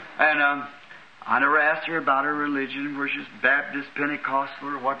 And I never asked her about her religion, whether she's Baptist, Pentecostal,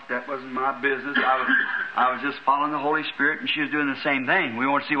 or what. That wasn't my business. I was just following the Holy Spirit, and she was doing the same thing. We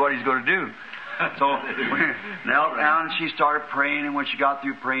want to see what he's going to do. So we knelt down, and she started praying, and when she got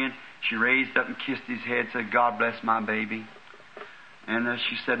through praying, she raised up and kissed his head, said, God bless my baby. And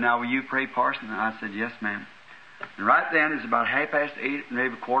she said, now will you pray, parson? And I said, yes, ma'am. And right then, it's about 8:30,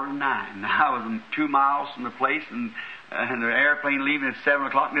 maybe 8:45. And I was 2 miles from the place, and the airplane leaving at 7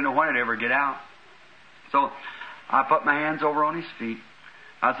 o'clock, didn't know when it'd ever get out. So I put my hands over on his feet.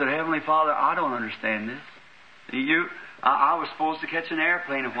 I said, Heavenly Father, I don't understand this. I was supposed to catch an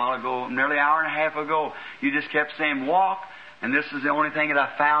airplane a while ago, nearly an hour and a half ago. You just kept saying, walk, and this is the only thing that I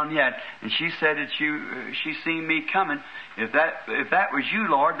found yet. And she said that she seen me coming. If that was you,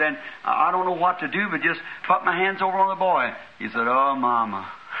 Lord, then I don't know what to do, but just put my hands over on the boy. He said, oh, Mama.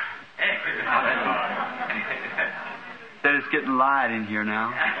 Said it's getting light in here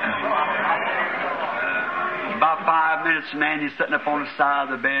now. About 5 minutes, the man, he's sitting up on the side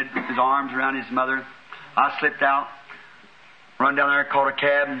of the bed with his arms around his mother. I slipped out, run down there, caught a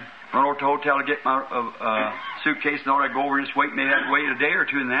cab, and run over to the hotel to get my suitcase, and I'd go over and just wait. Maybe I'd wait a day or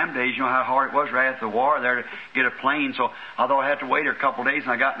two in them days. You know how hard it was right after the war there to get a plane. So I thought I had to wait a couple of days,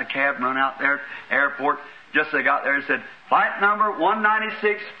 and I got in the cab and run out there at the airport. Just as I got there, it said, flight number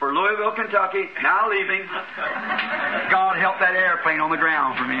 196 for Louisville, Kentucky, now leaving. God help that airplane on the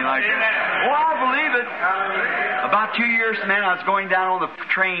ground for me like that. Oh, I believe it. About 2 years, man, I was going down on the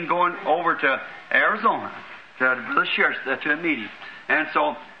train going over to Arizona to Brother Sheriff's to a meeting. And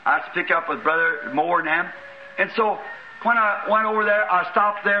so I was picked up with Brother Moore and them. And so when I went over there, I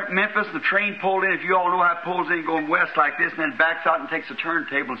stopped there at Memphis. The train pulled in. If you all know how it pulls in going west like this, and then backs out and takes a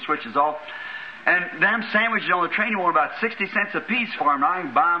turntable and switches off. And them sandwiches on the train were about 60 cents a piece for them. I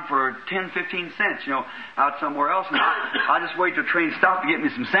can buy them for 10, 15 cents, out somewhere else. And I just wait till the train stopped to get me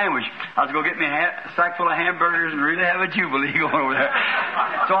some sandwich. I was going to get me a sack full of hamburgers and really have a jubilee going over there.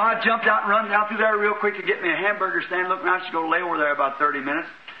 So I jumped out and run down through there real quick to get me a hamburger stand. Looked around, she's going to lay over there about 30 minutes.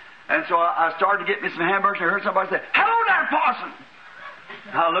 And so I started to get me some hamburgers, and I heard somebody say, "Hello there, parson."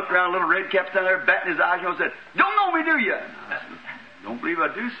 I looked around, a little red cap standing there, batting his eyes, and said, "Don't know me, do you?" I said, "Don't believe I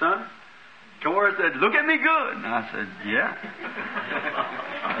do, son." Come over and said, "Look at me good." And I said, "Yeah."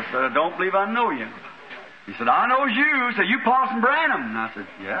 I said, "I don't believe I know you." He said, "I knows you." He said, "You Parson Branham." And I said,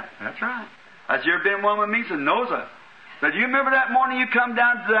 "Yeah, that's right." I said, "You ever been one with me?" He said, "No, sir." I said, "You remember that morning you come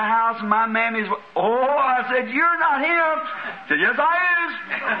down to the house and my mammy's..." "Oh," I said, "You're not him." He said, "Yes, I is."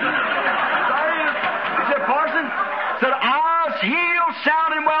 "Yes, I is." He said, "Parson," said, "I was healed,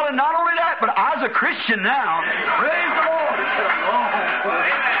 sounding well, and not only that, but I was a Christian now." Praise the Lord. He said,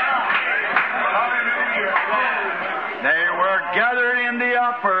 They were gathered in the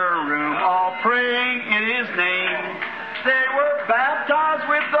upper room, all praying in His name. They were baptized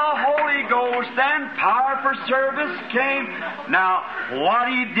with the Holy Ghost, and power for service came. Now, what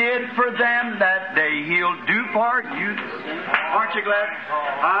He did for them that day, He'll do for you. Aren't you glad?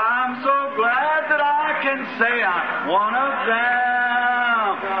 I'm so glad that I can say I'm one of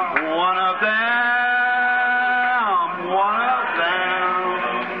them. One of them. One of them.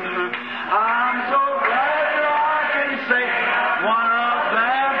 I'm so glad that I can say one of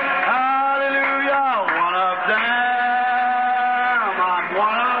them. Hallelujah. One of them.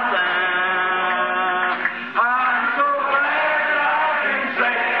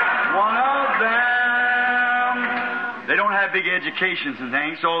 Big educations and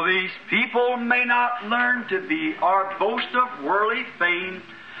things, so these people may not learn to be or boast of worldly fame.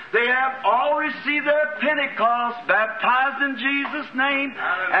 They have all received their Pentecost, baptized in Jesus' name,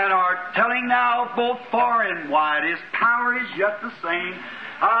 and are telling now both far and wide His power is yet the same.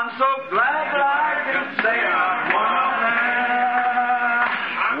 I'm so glad that I can say I'm one of them.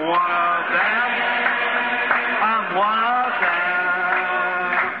 One of them. I'm one of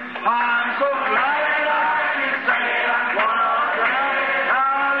them. I'm so glad.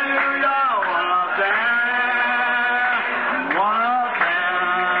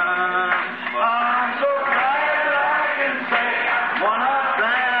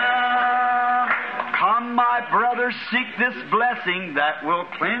 Seek this blessing that will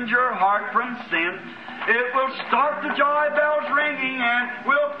cleanse your heart from sin. It will start the joy bells ringing and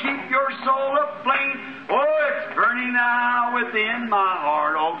will keep your soul aflame. Oh, it's burning now within my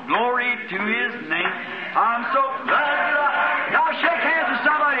heart. Oh, glory to His name. I'm so glad that now shake hands with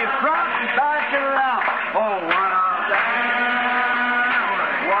somebody front and back and around. Oh, one of them.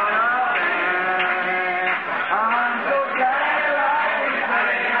 One of them. I'm so glad that I can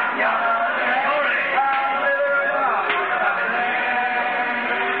say, yeah.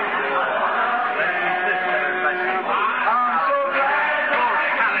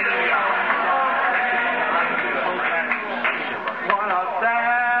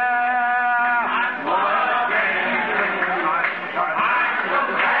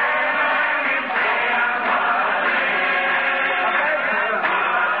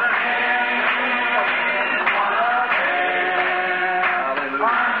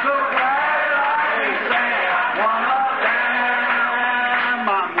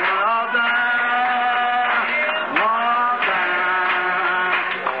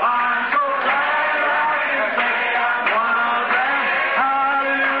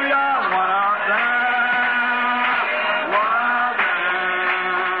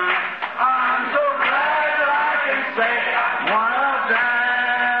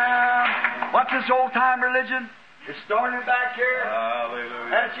 This old-time religion is starting back here.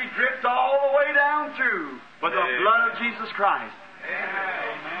 Hallelujah. And she dripped all the way down through with the blood of Jesus Christ.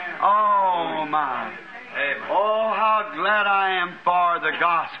 Amen. Oh, my. Amen. Oh, how glad I am for the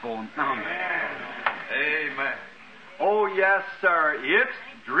gospel. Amen. Oh, yes, sir. It's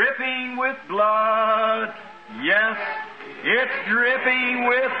dripping with blood. Yes, it's dripping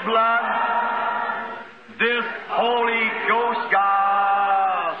with blood. This Holy Ghost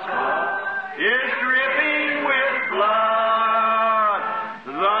gospel is dripping with blood,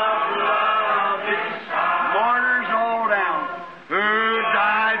 the blood of His martyrs all down, who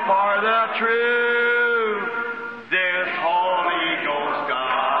died for the truth. This Holy Ghost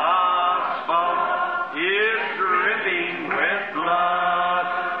gospel is dripping with blood.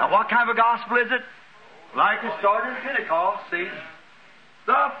 Now, what kind of a gospel is it? Like it started in Pentecost, see?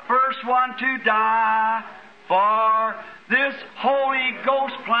 The first one to die For this Holy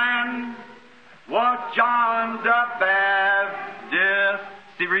Ghost plan was John the Baptist.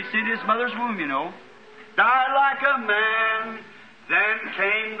 He received his mother's womb, you know. Died like a man. Then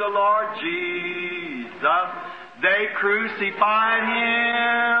came the Lord Jesus. They crucified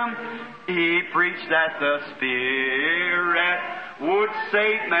Him. He preached that the Spirit would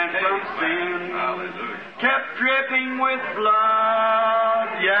save man from sin. Hallelujah. Kept dripping with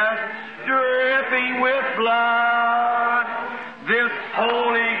blood. Yes, dripping with blood. This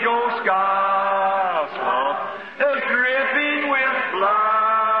Holy Ghost gospel is dripping with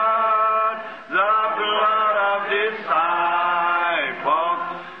blood. The blood of disciples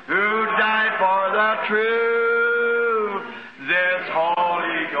who died for the truth. This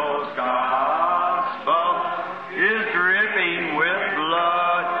Holy Ghost gospel is dripping with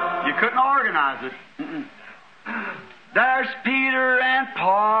blood. You couldn't organize it. There's Peter and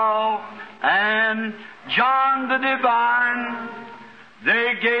Paul and John the Divine.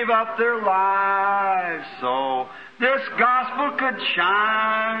 They gave up their lives so this gospel could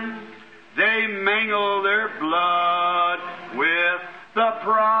shine. They mingled their blood with the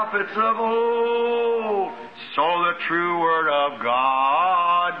prophets of old, so the true word of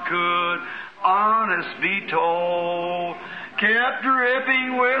God could honest be told. Kept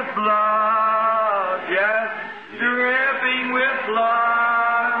dripping with blood, yes, dripping with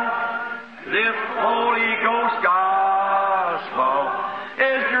blood. This Holy Ghost gospel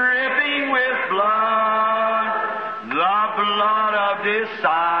is dripping with blood, the blood of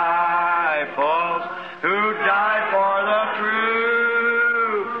disciples who died for the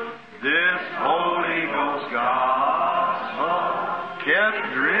truth. This Holy Ghost gospel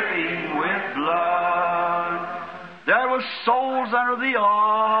kept dripping with blood. There was souls under the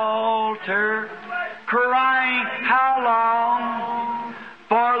altar crying, how long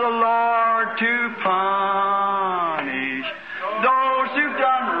for the Lord to punish those who've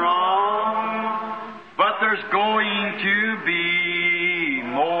done wrong? But there's going to be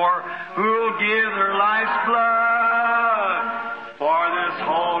more who'll give their life's blood for this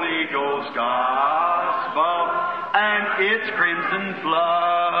Holy Ghost gospel, and its crimson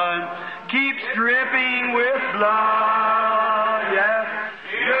flood keeps dripping with blood. Yes,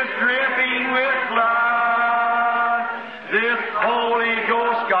 it's dripping with blood. This Holy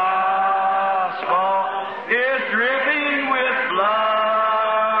Ghost gospel is dripping with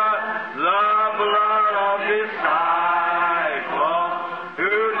blood, the blood of disciples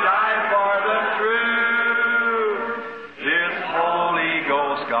who died for the truth. This Holy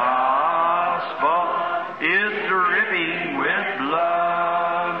Ghost gospel is dripping with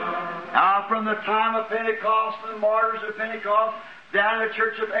blood. Now, from the time of Pentecost, the martyrs of Pentecost, down in the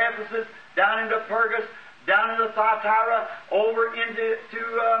church of Ephesus, down into Pergus, down into Thyatira, over into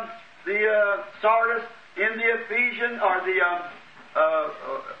the Sardis, in the Ephesian, or the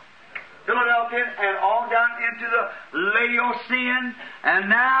Philadelphia, and all down into the Laodicean. And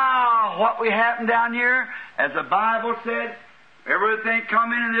now, what we happen down here, as the Bible said, everything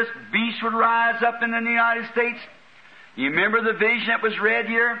come in and this beast would rise up in the United States. You remember the vision that was read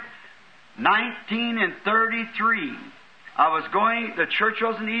here? 1933. I was going, the church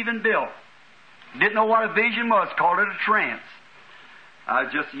wasn't even built. Didn't know what a vision was, called it a trance. I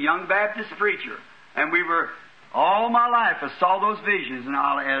was just a young Baptist preacher. And we were, all my life I saw those visions, and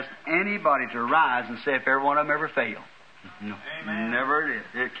I'll ask anybody to rise and say if every one of them ever failed. No, never did.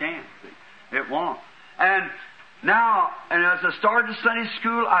 It can't. It won't. And now, and as I started Sunday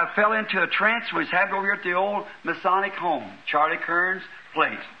school, I fell into a trance we was having over here at the old Masonic home, Charlie Kern's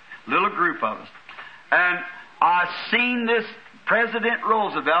place. Little group of us. And I seen this President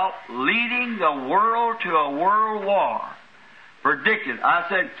Roosevelt leading the world to a world war. Predicted. I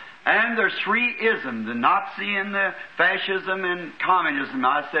said, and there's three isms, the Nazi and the fascism and communism.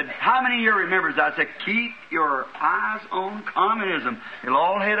 I said, how many of you remembers? I said, keep your eyes on communism. It'll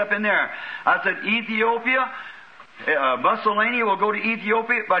all head up in there. I said, Ethiopia, Mussolini will go to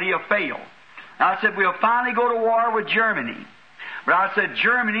Ethiopia, but he'll fail. I said, we'll finally go to war with Germany. But I said,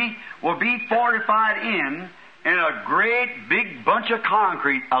 Germany will be fortified in a great big bunch of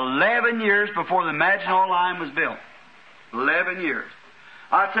concrete 11 years before the Maginot Line was built. 11 years.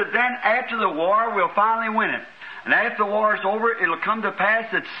 I said, then after the war, we'll finally win it. And after the war is over, it'll come to pass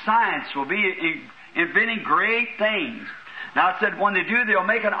that science will be inventing great things. Now I said, when they do, they'll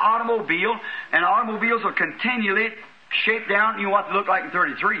make an automobile, and automobiles will continually shape down, you know what they look like in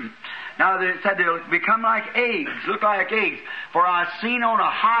 33. Now they said they'll become like eggs, look like eggs. For I seen on a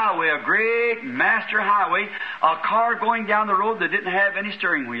highway, a great master highway, a car going down the road that didn't have any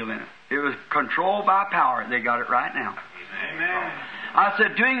steering wheel in it. It was controlled by power. They got it right now. Amen. I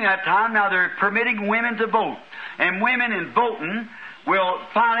said, during that time, now they're permitting women to vote. And women in voting will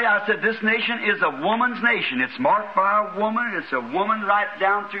finally, I said, this nation is a woman's nation. It's marked by a woman. It's a woman right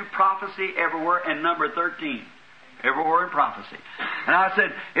down through prophecy everywhere, and number 13. Everywhere in prophecy. And I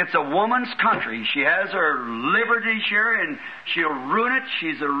said, it's a woman's country. She has her liberties here, and she'll ruin it.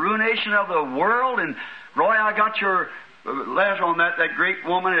 She's a ruination of the world. And Roy, I got your letter on that great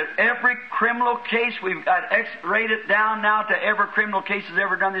woman. At every criminal case, we've got X-rated down now to every criminal case that's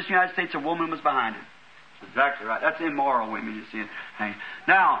ever done in this United States, a woman was behind it. Exactly right. That's immoral women, you see.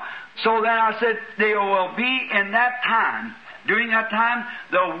 Now, so then I said, they will be in that time. During that time,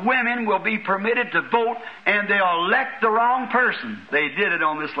 the women will be permitted to vote, and they'll elect the wrong person. They did it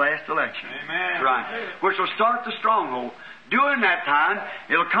on this last election. Amen. Right. Which will start the stronghold. During that time,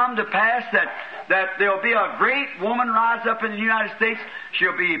 it'll come to pass that there'll be a great woman rise up in the United States.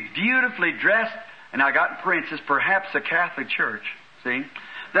 She'll be beautifully dressed, and I got in parentheses, perhaps a Catholic church, see,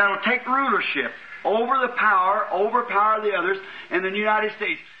 that'll take rulership over the power, overpower the others in the United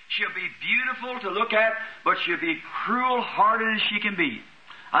States. She'll be beautiful to look at, but she'll be cruel-hearted as she can be.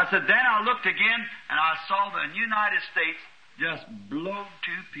 I said, then I looked again, and I saw the United States just blow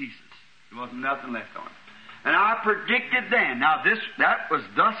to pieces. There wasn't nothing left on it. And I predicted then, now that was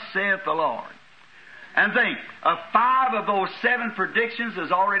thus saith the Lord. And think, 5 of those 7 predictions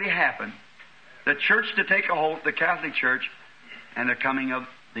has already happened. The church to take a hold, the Catholic Church, and the coming of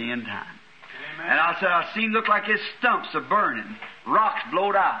the end time. Amen. And I said, I seen look like his stumps are burning, rocks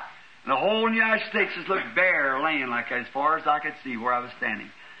blowed out. And the whole United States just looked bare, laying like as far as I could see where I was standing.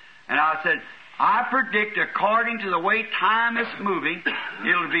 And I said, I predict according to the way time is moving,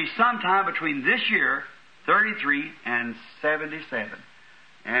 it'll be sometime between this year, 33, and 77.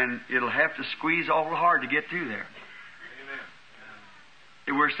 And it'll have to squeeze awful hard to get through there.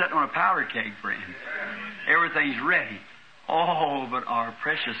 Amen. We're sitting on a powder keg, friends. Everything's ready. Oh, but our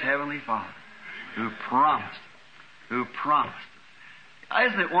precious Heavenly Father, who promised.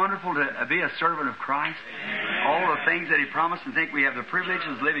 Isn't it wonderful to be a servant of Christ? Amen. All the things that He promised, and think we have the privilege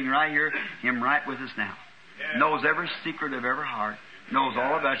of living right here, Him right with us now. Yeah. Knows every secret of every heart. Knows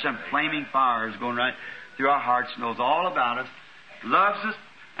all about us. Some flaming fires going right through our hearts. Knows all about us. Loves us.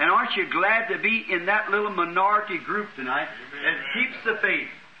 And aren't you glad to be in that little minority group tonight that keeps the faith?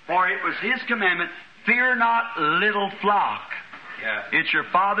 For it was His commandment, fear not, little flock. Yeah. It's your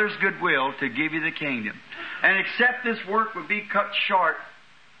Father's good will to give you the kingdom. And except this work would be cut short,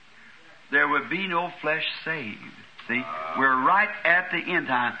 there would be no flesh saved. See? We're right at the end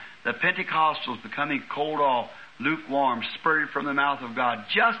time. The Pentecostals becoming cold off, lukewarm, spurted from the mouth of God.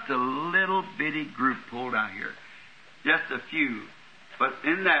 Just a little bitty group pulled out here. Just a few. But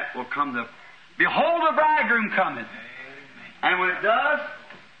in that will come the, behold the bridegroom cometh. And when it does,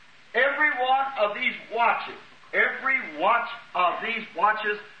 every one of these watches,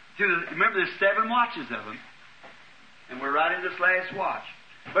 remember there's 7 watches of them. And we're right in this last watch.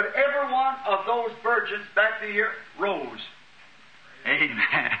 But every one of those virgins back to here rose. Amen.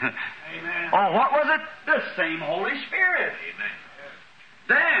 Amen. Oh, what was it? The same Holy Spirit. Amen.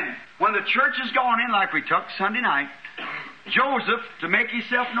 Then, when the church has gone in like we took Sunday night, Joseph, to make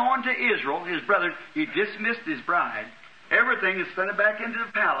himself known to Israel, his brethren, he dismissed his bride. Everything is sent back into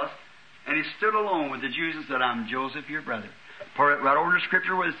the palace, and he stood alone with the Jews and said, I'm Joseph, your brother. Right over the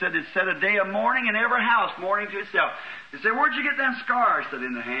scripture where it said a day of mourning in every house, mourning to itself. He said, where'd you get them scars? Said,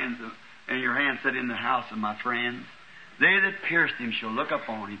 in the hands of, and your hands said, in the house of my friends. They that pierced him shall look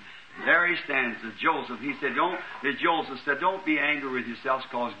upon him. There he stands as Joseph. He said, Joseph said, don't be angry with yourselves,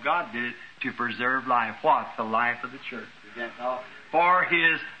 because God did it to preserve life. What? The life of the church, the Gentile. For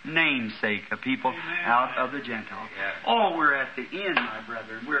His name's sake, a people out of the Gentiles. Yeah. Oh, we're at the end, my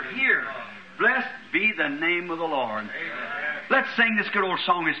brethren. We're here. Blessed be the name of the Lord. Amen. Let's sing this good old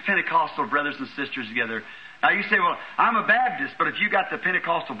song as Pentecostal brothers and sisters together. Now you say, well, I'm a Baptist, but if you got the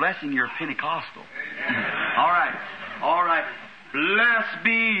Pentecostal blessing, you're Pentecostal. All right. Blessed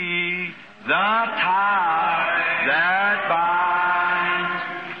be the tie that binds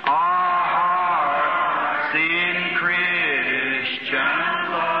our hearts in Christian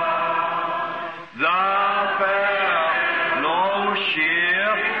love, the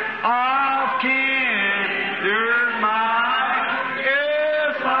fellowship of kindred mind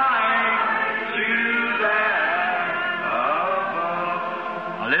is like to that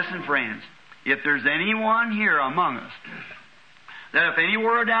above. Now listen, friends, if there's anyone here among us that if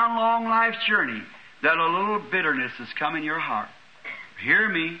anywhere down long life's journey that a little bitterness has come in your heart, hear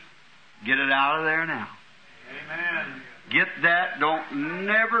me, get it out of there now. Amen. Get that. Don't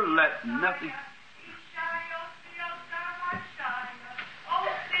never let nothing.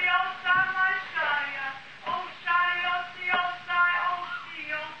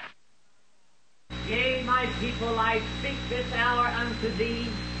 people, I speak this hour unto thee,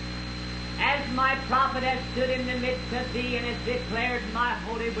 as my prophet has stood in the midst of thee and has declared my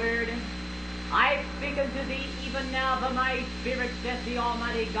holy word. I speak unto thee even now by my Spirit, saith the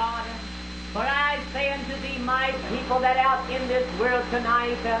Almighty God. For I say unto thee, my people that out in this world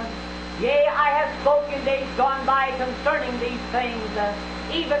tonight, yea, I have spoken days gone by concerning these things,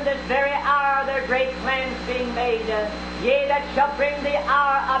 even this very hour their great plans being made, yea, that shall bring the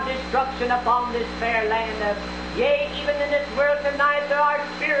hour of destruction upon this fair land. Yea, even in this world tonight there are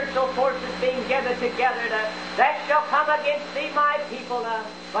spiritual forces being gathered together that shall come against thee, my people.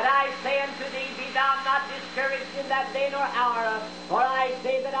 But I say unto thee, be thou not discouraged in that day nor hour. For I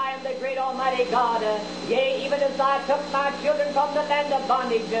say that I am the great Almighty God. Yea, even as I took my children from the land of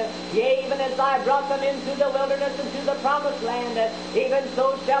bondage, yea, even as I brought them into the wilderness and to the promised land, even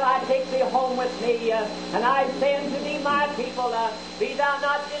so shall I take thee home with me. And I say unto thee, my people, be thou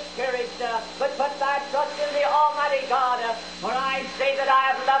not discouraged, but put thy trust in the Almighty God. For I say that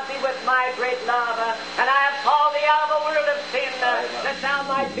I have loved thee with my great love, and I have called thee out of the world of sin, that thou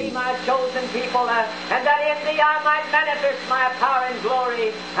might be my chosen people, and that in thee I might manifest my power and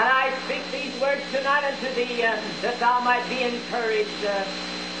glory. And I speak these words tonight unto thee, that thou might be encouraged,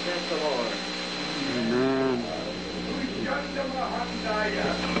 says the Lord. Amen.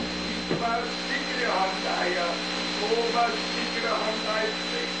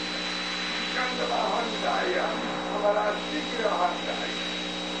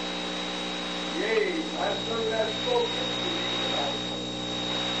 Yea, my servant has spoken to thee tonight.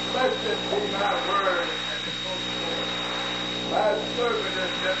 Blessed be my word and the forth. My servant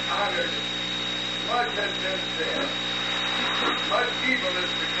has been honored. Much has been said. Much evil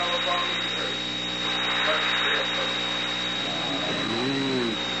is to come upon the earth. Much fearful.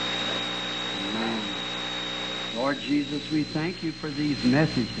 Amen. Amen. Lord Jesus, we thank you for these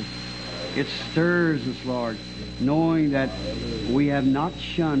messages. It stirs us, Lord, knowing that we have not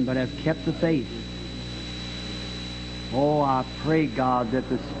shunned but have kept the faith. Oh, I pray, God, that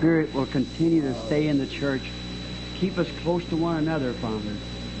the Spirit will continue to stay in the church. Keep us close to one another, Father.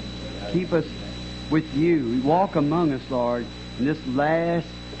 Keep us with you. Walk among us, Lord, in this last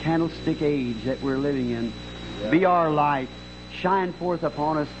candlestick age that we're living in. Be our light. Shine forth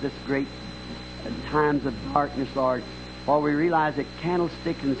upon us this great times of darkness, Lord. For we realize that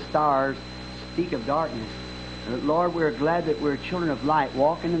candlesticks and stars speak of darkness. Lord, we're glad that we're children of light,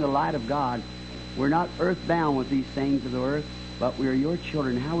 walking in the light of God. We're not earthbound with these things of the earth, but we are your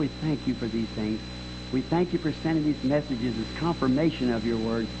children. How we thank you for these things. We thank you for sending these messages as confirmation of your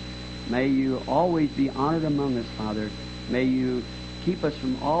word. May you always be honored among us, Father. May you keep us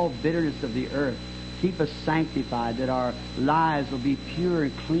from all bitterness of the earth. Keep us sanctified, that our lives will be pure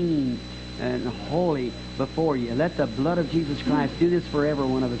and clean and holy before you. Let the blood of Jesus Christ do this for every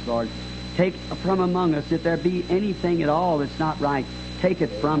one of us, Lord. Take from among us, if there be anything at all that's not right, take it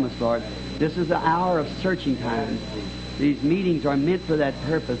from us, Lord. This is the hour of searching time. These meetings are meant for that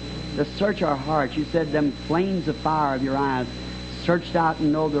purpose, to search our hearts. You said them flames of fire of your eyes searched out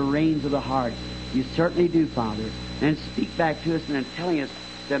and know the reins of the heart. You certainly do, Father. And speak back to us and telling us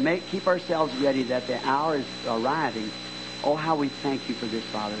to keep ourselves ready, that the hour is arriving. Oh, how we thank you for this,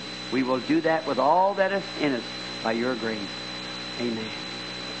 Father. We will do that with all that is in us by your grace. Amen.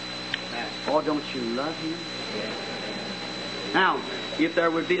 Oh, don't you love him? Now, if there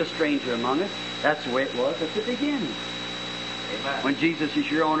would be a stranger among us, that's the way it was at the beginning. Amen. When Jesus is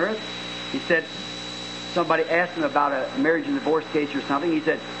here on earth, he said, somebody asked him about a marriage and divorce case or something. He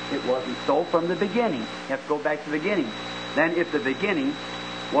said, it wasn't so from the beginning. You have to go back to the beginning. Then if the beginning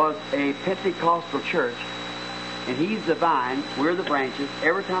was a Pentecostal church, and he's the vine, we're the branches,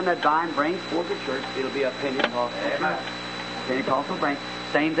 every time that vine brings forth a church, it'll be a Pentecostal branch.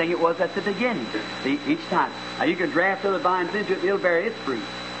 Same thing it was at the beginning. See, each time. Now you can draft other vines into it, it'll bear its fruit.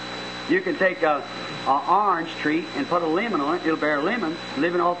 You can take a orange tree and put a lemon on it, it'll bear lemons,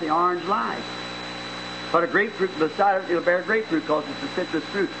 living off the orange life. Put a grapefruit beside it, it'll bear grapefruit because it's a citrus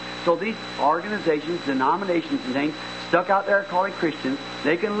fruit. So these organizations, denominations and things, stuck out there calling Christians,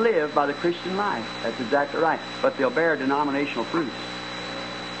 they can live by the Christian life. That's exactly right. But they'll bear denominational fruits.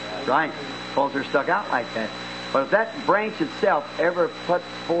 Right? Because they're stuck out like that. But if that branch itself ever puts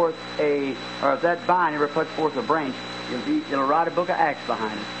forth or if that vine ever puts forth a branch, it'll write a book of Acts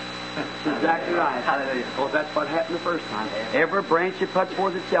behind it. That's exactly right. Hallelujah. Because that's what happened the first time. Every branch that puts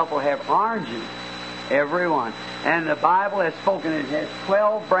forth itself will have oranges. Every one. And the Bible has spoken, it has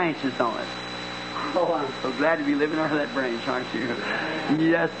 12 branches on it. Oh, I'm so glad to be living under that branch, aren't you?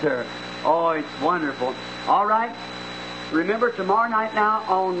 Yes, sir. Oh, it's wonderful. All right. Remember tomorrow night now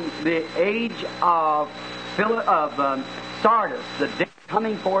on the age of Sardis, the day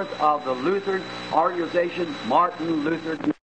coming forth of the Lutheran organization, Martin Luther.